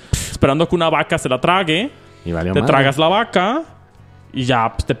tierra, esperando que una vaca se la trague. Y valió te tragas la vaca... Y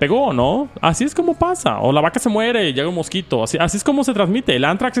ya pues, te pegó, ¿no? Así es como pasa. O la vaca se muere y llega un mosquito. Así es como se transmite. El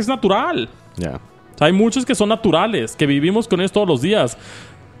anthrax es natural. Ya. O sea, hay muchos que son naturales, que vivimos con eso todos los días.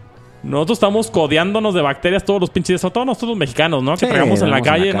 Nosotros estamos codeándonos de bacterias todos los pinches días. Todos nosotros los mexicanos, ¿no? Que tragamos en la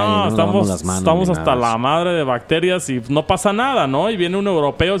calle. No, estamos hasta la madre de bacterias y no pasa nada, ¿no? Y viene un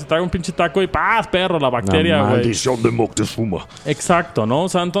europeo, se trae un pinche taco y ¡paz, perro! La bacteria, güey. Maldición de Moctezuma. Exacto, ¿no? O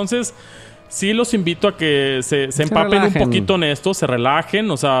sea, entonces... Sí los invito a que se empapen un poquito en esto, se relajen.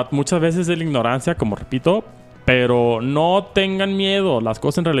 O sea, muchas veces es la ignorancia, como repito. Pero no tengan miedo. Las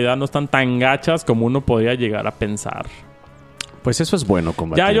cosas en realidad no están tan gachas como uno podría llegar a pensar. Pues eso es bueno,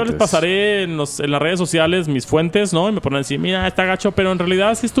 combatientes. Ya yo les pasaré en las redes sociales mis fuentes, ¿no? Y me ponen a decir, mira, está gacho. Pero en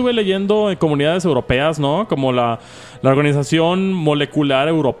realidad sí estuve leyendo en comunidades europeas, ¿no? Como la Organización Molecular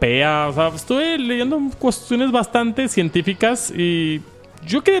Europea. O sea, estuve leyendo cuestiones bastante científicas y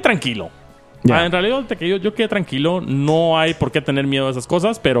yo quedé tranquilo. En realidad, yo quedé tranquilo. No hay por qué tener miedo a esas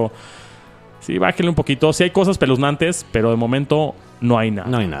cosas, pero sí, bájenle un poquito. Sí hay cosas espeluznantes, pero de momento no hay nada.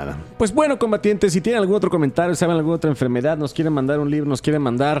 No hay nada. Pues bueno, combatientes, si tienen algún otro comentario, saben alguna otra enfermedad, nos quieren mandar un libro, nos quieren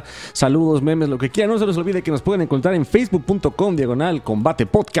mandar saludos, memes, lo que quieran, no se les olvide que nos pueden encontrar en facebook.com/Combate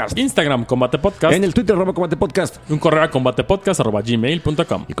Podcast. Instagram, Combate Podcast. En el Twitter, @Combate Podcast. Un correo a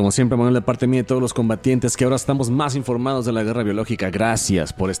combatepodcast@gmail.com. Y como siempre, Manuel, de parte mía y todos los combatientes que ahora estamos más informados de la guerra biológica,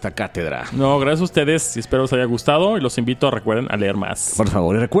 gracias por esta cátedra. No, gracias a ustedes y espero os haya gustado y los invito recuerden a leer más. Por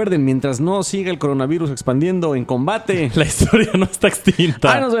favor, y recuerden, mientras no siga el coronavirus expandiendo en combate, la historia no está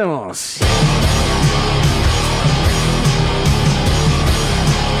extinta. ¡Ahí nos vemos!